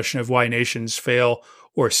in the question of why nations fail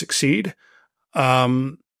or succeed.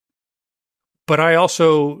 But I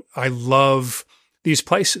love these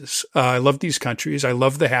places. I love these countries. I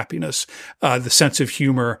love the happiness, the sense of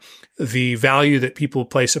humor, the value that people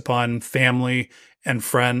place upon family and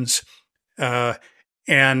friends.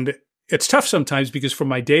 And it's tough sometimes because for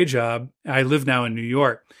my day job, I live now in New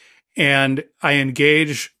York, and I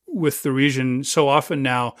engage with the region so often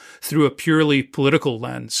now through a purely political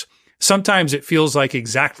lens. Sometimes it feels like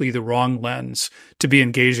exactly the wrong lens to be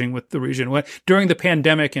engaging with the region. During the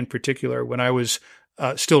pandemic in particular, when I was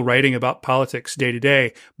still writing about politics day to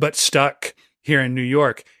day, but stuck here in New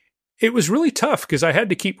York, it was really tough because I had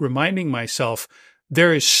to keep reminding myself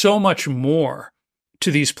there is so much more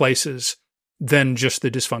to these places than just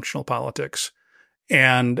the dysfunctional politics.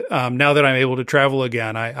 And now that I'm able to travel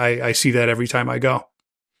again, I see that every time I go.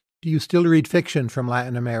 Do you still read fiction from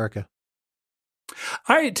Latin America?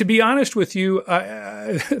 To be honest with you,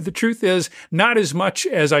 the truth is not as much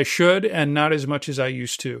as I should and not as much as I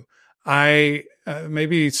used to.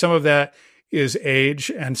 Maybe some of that is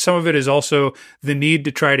age, and some of it is also the need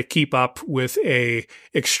to try to keep up with a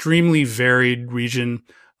extremely varied region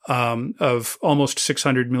of almost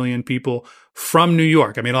 600 million people from New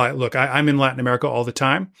York. I mean, look, I'm in Latin America all the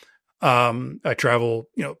time. I travel,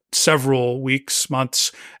 several weeks,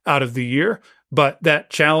 months out of the year. But that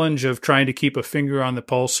challenge of trying to keep a finger on the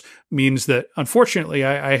pulse means that, unfortunately,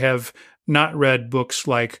 I have not read books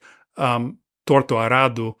like Torto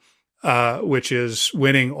Arado, which is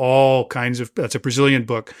winning all kinds of, that's a Brazilian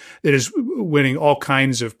book that is winning all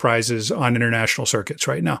kinds of prizes on international circuits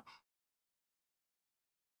right now.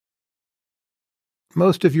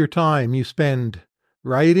 Most of your time you spend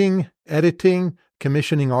writing, editing,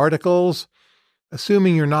 commissioning articles.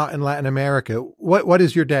 Assuming you're not in Latin America, what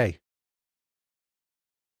is your day?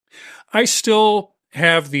 I still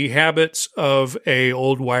have the habits of a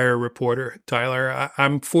old wire reporter, Tyler.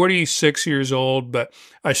 I'm 46 years old, but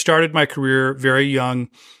I started my career very young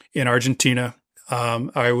in Argentina.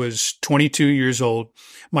 I was 22 years old.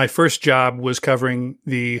 My first job was covering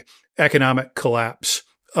the economic collapse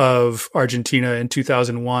of Argentina in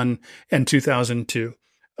 2001 and 2002.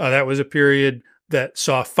 That was a period that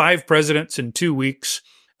saw 5 presidents in 2 weeks,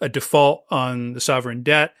 a default on the sovereign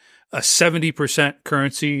debt, a 70%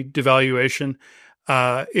 currency devaluation.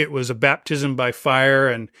 It was a baptism by fire,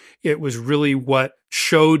 and it was really what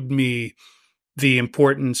showed me the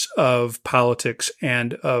importance of politics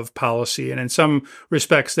and of policy. And in some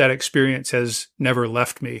respects, that experience has never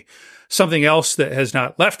left me. Something else that has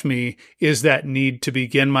not left me is that need to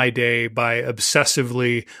begin my day by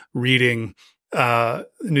obsessively reading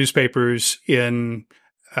newspapers in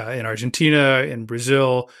Argentina, in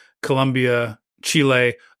Brazil, Colombia,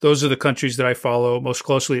 Chile. Those are the countries that I follow most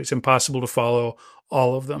closely. It's impossible to follow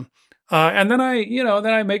all of them. And then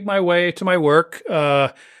I make my way to my work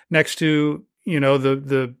next to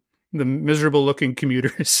the miserable looking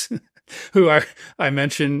commuters who I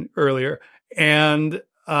mentioned earlier, and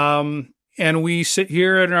we sit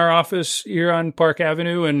here in our office here on Park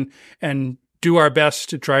Avenue and do our best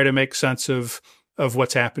to try to make sense of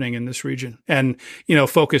what's happening in this region, and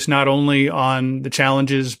focus not only on the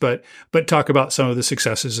challenges but talk about some of the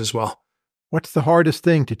successes as well. What's the hardest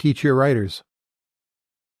thing to teach your writers?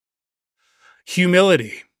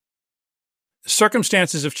 Humility.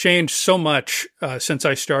 Circumstances have changed so much since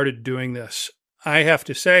I started doing this. I have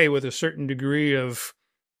to say, with a certain degree of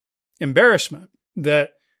embarrassment,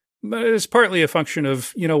 that it's partly a function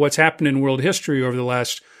of what's happened in world history over the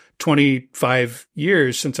last 25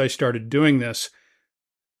 years since I started doing this.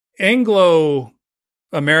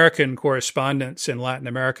 Anglo-American correspondents in Latin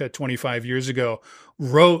America 25 years ago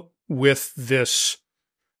wrote with this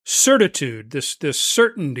certitude, this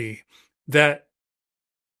certainty that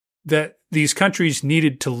these countries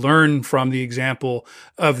needed to learn from the example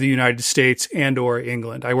of the United States and or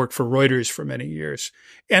England. I worked for Reuters for many years,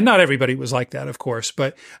 and not everybody was like that, of course,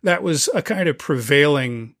 but that was a kind of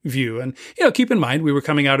prevailing view. And, keep in mind, we were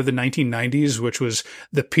coming out of the 1990s, which was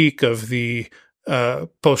the peak of the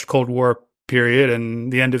post-Cold War period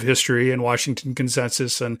and the end of history and Washington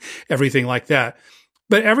Consensus and everything like that.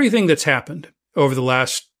 But everything that's happened over the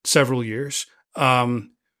last several years,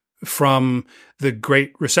 from the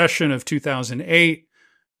Great Recession of 2008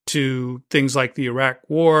 to things like the Iraq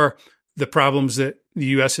War, the problems that the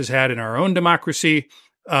U.S. has had in our own democracy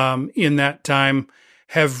in that time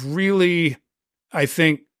have really, I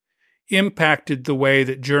think, impacted the way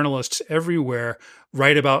that journalists everywhere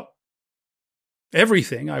write about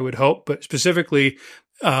everything, I would hope, but specifically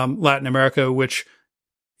Latin America, which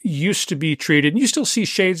used to be treated, and you still see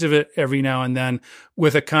shades of it every now and then,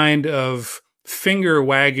 with a kind of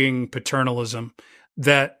finger-wagging paternalism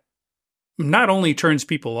that not only turns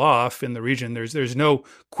people off in the region, there's no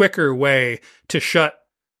quicker way to shut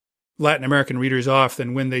Latin American readers off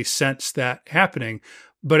than when they sense that happening.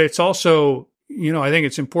 But it's also, I think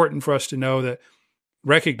it's important for us to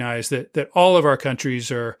recognize that all of our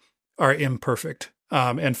countries are imperfect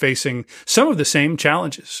and facing some of the same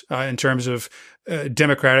challenges in terms of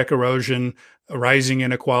democratic erosion, rising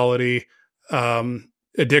inequality,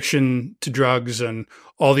 addiction to drugs, and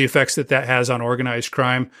all the effects that has on organized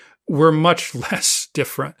crime. We're much less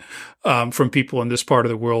different from people in this part of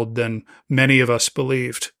the world than many of us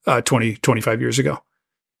believed 25 years ago.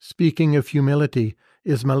 Speaking of humility,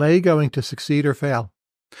 is Milei going to succeed or fail?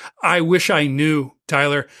 I wish I knew,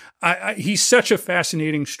 Tyler. He's such a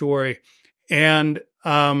fascinating story. And,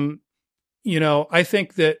 I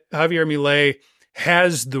think that Javier Milei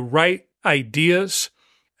has the right ideas.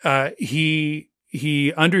 He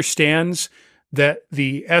understands that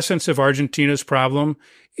the essence of Argentina's problem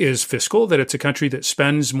is fiscal, that it's a country that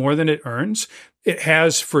spends more than it earns. It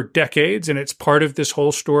has for decades, and it's part of this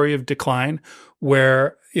whole story of decline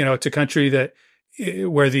where, it's a country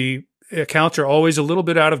where the accounts are always a little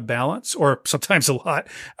bit out of balance, or sometimes a lot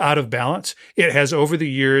out of balance. It has over the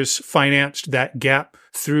years financed that gap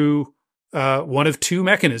through one of two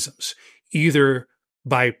mechanisms, either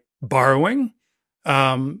by borrowing,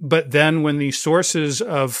 but then when the sources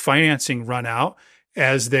of financing run out,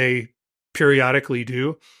 as they periodically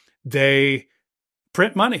do, they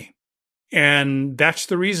print money. And that's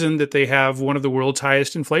the reason that they have one of the world's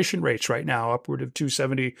highest inflation rates right now, upward of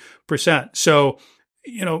 270%. So,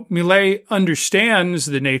 Milei understands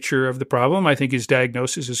the nature of the problem. I think his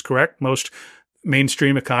diagnosis is correct. Most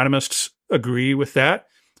mainstream economists agree with that.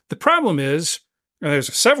 The problem is, and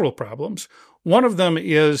there's several problems. One of them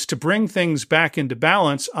is to bring things back into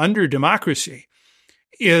balance under democracy.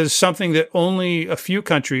 is something that only a few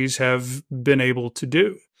countries have been able to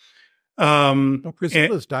do.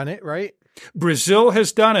 Brazil has done it, right? Brazil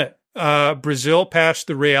has done it. Brazil passed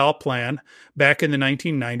the Real plan back in the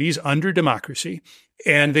 1990s under democracy,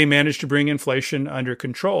 and they managed to bring inflation under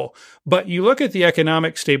control. But you look at the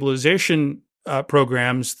economic stabilization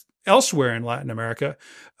programs elsewhere in Latin America,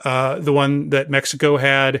 the one that Mexico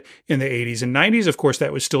had in the 80s and 90s. Of course,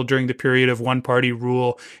 that was still during the period of one-party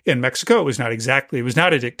rule in Mexico. It was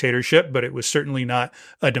not a dictatorship, but it was certainly not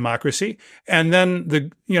a democracy. And then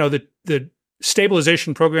the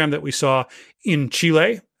stabilization program that we saw in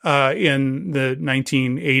Chile in the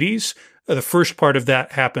 1980s. The first part of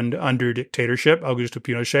that happened under dictatorship, Augusto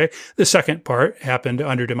Pinochet. The second part happened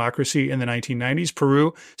under democracy in the 1990s.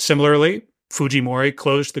 Peru, similarly, Fujimori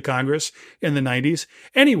closed the Congress in the 90s.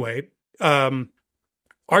 Anyway,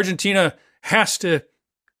 Argentina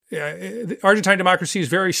Argentine democracy is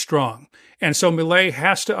very strong. And so Milei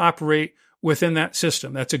has to operate within that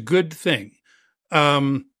system. That's a good thing.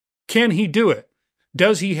 Can he do it?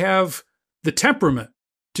 Does he have the temperament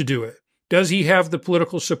to do it? Does he have the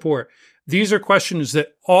political support? These are questions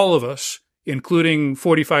that all of us, including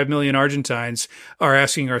 45 million Argentines, are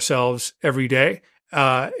asking ourselves every day.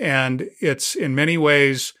 And it's in many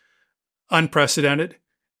ways unprecedented.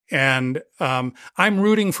 And I'm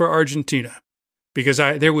rooting for Argentina because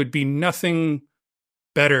there would be nothing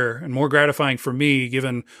better and more gratifying for me,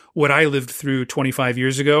 given what I lived through 25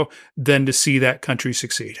 years ago, than to see that country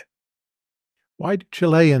succeed. Why do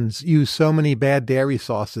Chileans use so many bad dairy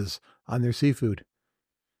sauces on their seafood?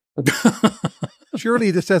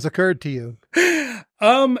 Surely this has occurred to you.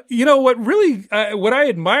 What I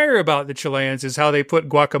admire about the Chileans is how they put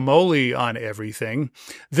guacamole on everything.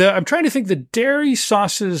 I'm trying to think the dairy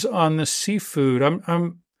sauces on the seafood.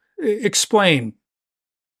 Explain.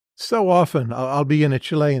 So often I'll be in a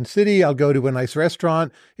Chilean city. I'll go to a nice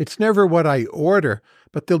restaurant. It's never what I order,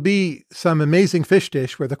 but there'll be some amazing fish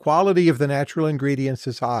dish where the quality of the natural ingredients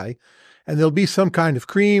is high. And there'll be some kind of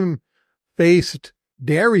cream-based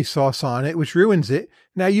dairy sauce on it, which ruins it.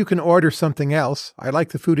 Now you can order something else. I like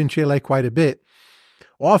the food in Chile quite a bit.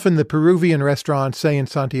 Often the Peruvian restaurants, say in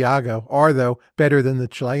Santiago, are, though, better than the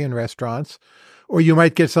Chilean restaurants. Or you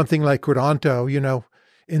might get something like curanto,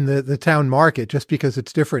 in the town market, just because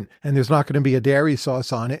it's different and there's not going to be a dairy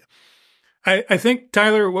sauce on it. I think,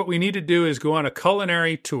 Tyler, what we need to do is go on a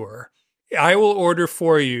culinary tour. I will order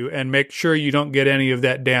for you and make sure you don't get any of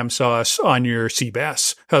that damn sauce on your sea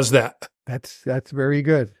bass. How's that? That's very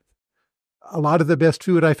good. A lot of the best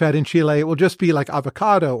food I've had in Chile, it will just be like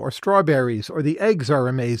avocado or strawberries, or the eggs are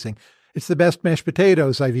amazing. It's the best mashed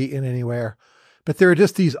potatoes I've eaten anywhere. But there are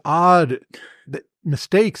just these odd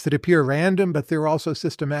mistakes that appear random, but they're also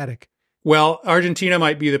systematic. Well, Argentina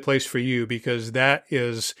might be the place for you because they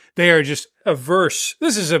are just averse.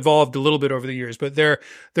 This has evolved a little bit over the years, but they're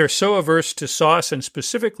so averse to sauce and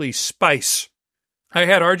specifically spice. I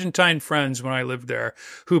had Argentine friends when I lived there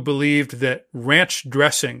who believed that ranch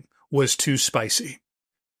dressing was too spicy.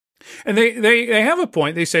 And they have a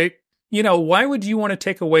point. They say, why would you want to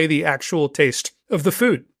take away the actual taste of the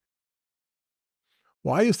food?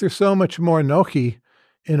 Why is there so much more gnocchi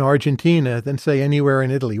in Argentina than, say, anywhere in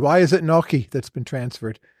Italy? Why is it gnocchi that's been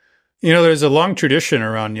transferred? There's a long tradition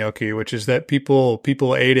around gnocchi, which is that people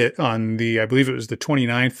ate it on I believe it was the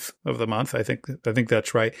 29th of the month. I think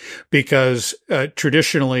that's right. Because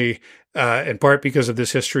traditionally, in part because of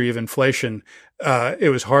this history of inflation,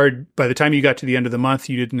 it was hard. By the time you got to the end of the month,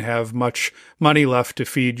 you didn't have much money left to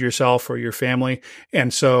feed yourself or your family.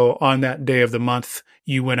 And so on that day of the month,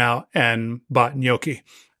 you went out and bought gnocchi.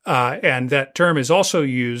 And that term is also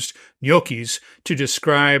used, gnocchis, to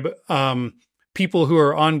describe people who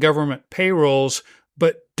are on government payrolls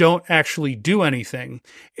but don't actually do anything.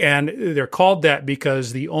 And they're called that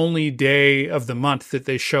because the only day of the month that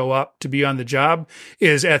they show up to be on the job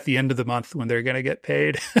is at the end of the month when they're going to get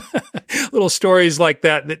paid. Little stories like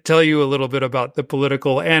that tell you a little bit about the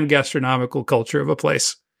political and gastronomical culture of a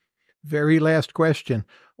place. Very last question.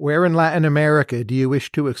 Where in Latin America do you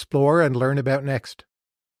wish to explore and learn about next?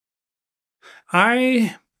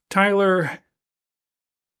 Tyler,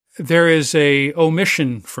 there is a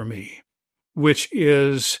omission for me, which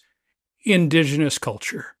is indigenous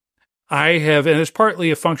culture. And it's partly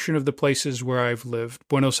a function of the places where I've lived.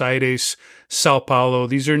 Buenos Aires, Sao Paulo,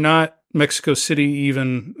 these are not Mexico City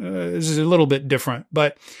even. This is a little bit different,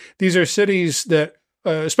 but these are cities that,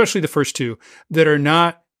 especially the first two, that are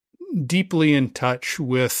not deeply in touch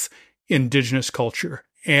with indigenous culture.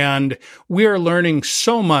 And we are learning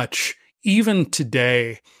so much, even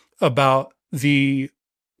today, about the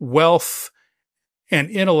wealth and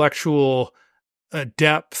intellectual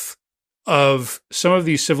depth of some of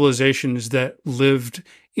these civilizations that lived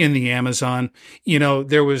in the Amazon.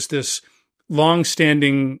 There was this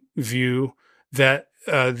long-standing view that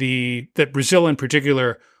that Brazil in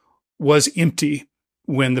particular was empty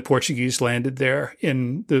when the Portuguese landed there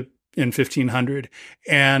in 1500.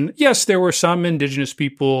 And yes, there were some indigenous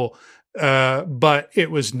people, but it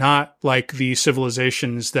was not like the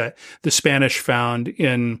civilizations that the Spanish found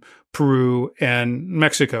in Peru and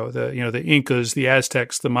Mexico, the Incas, the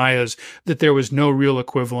Aztecs, the Mayas, that there was no real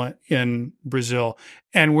equivalent in Brazil.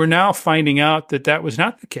 And we're now finding out that that was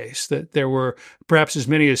not the case, that there were perhaps as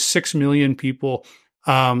many as 6 million people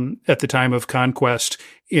at the time of conquest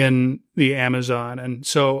in the Amazon. And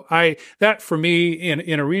so that for me,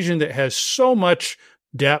 in a region that has so much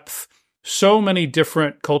depth, so many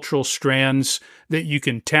different cultural strands that you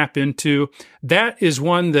can tap into, that is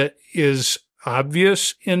one that is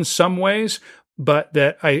obvious in some ways, but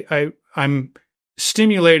that I'm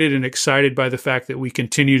stimulated and excited by the fact that we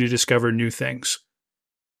continue to discover new things.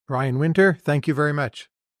 Brian Winter, thank you very much.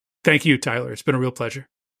 Thank you, Tyler. It's been a real pleasure.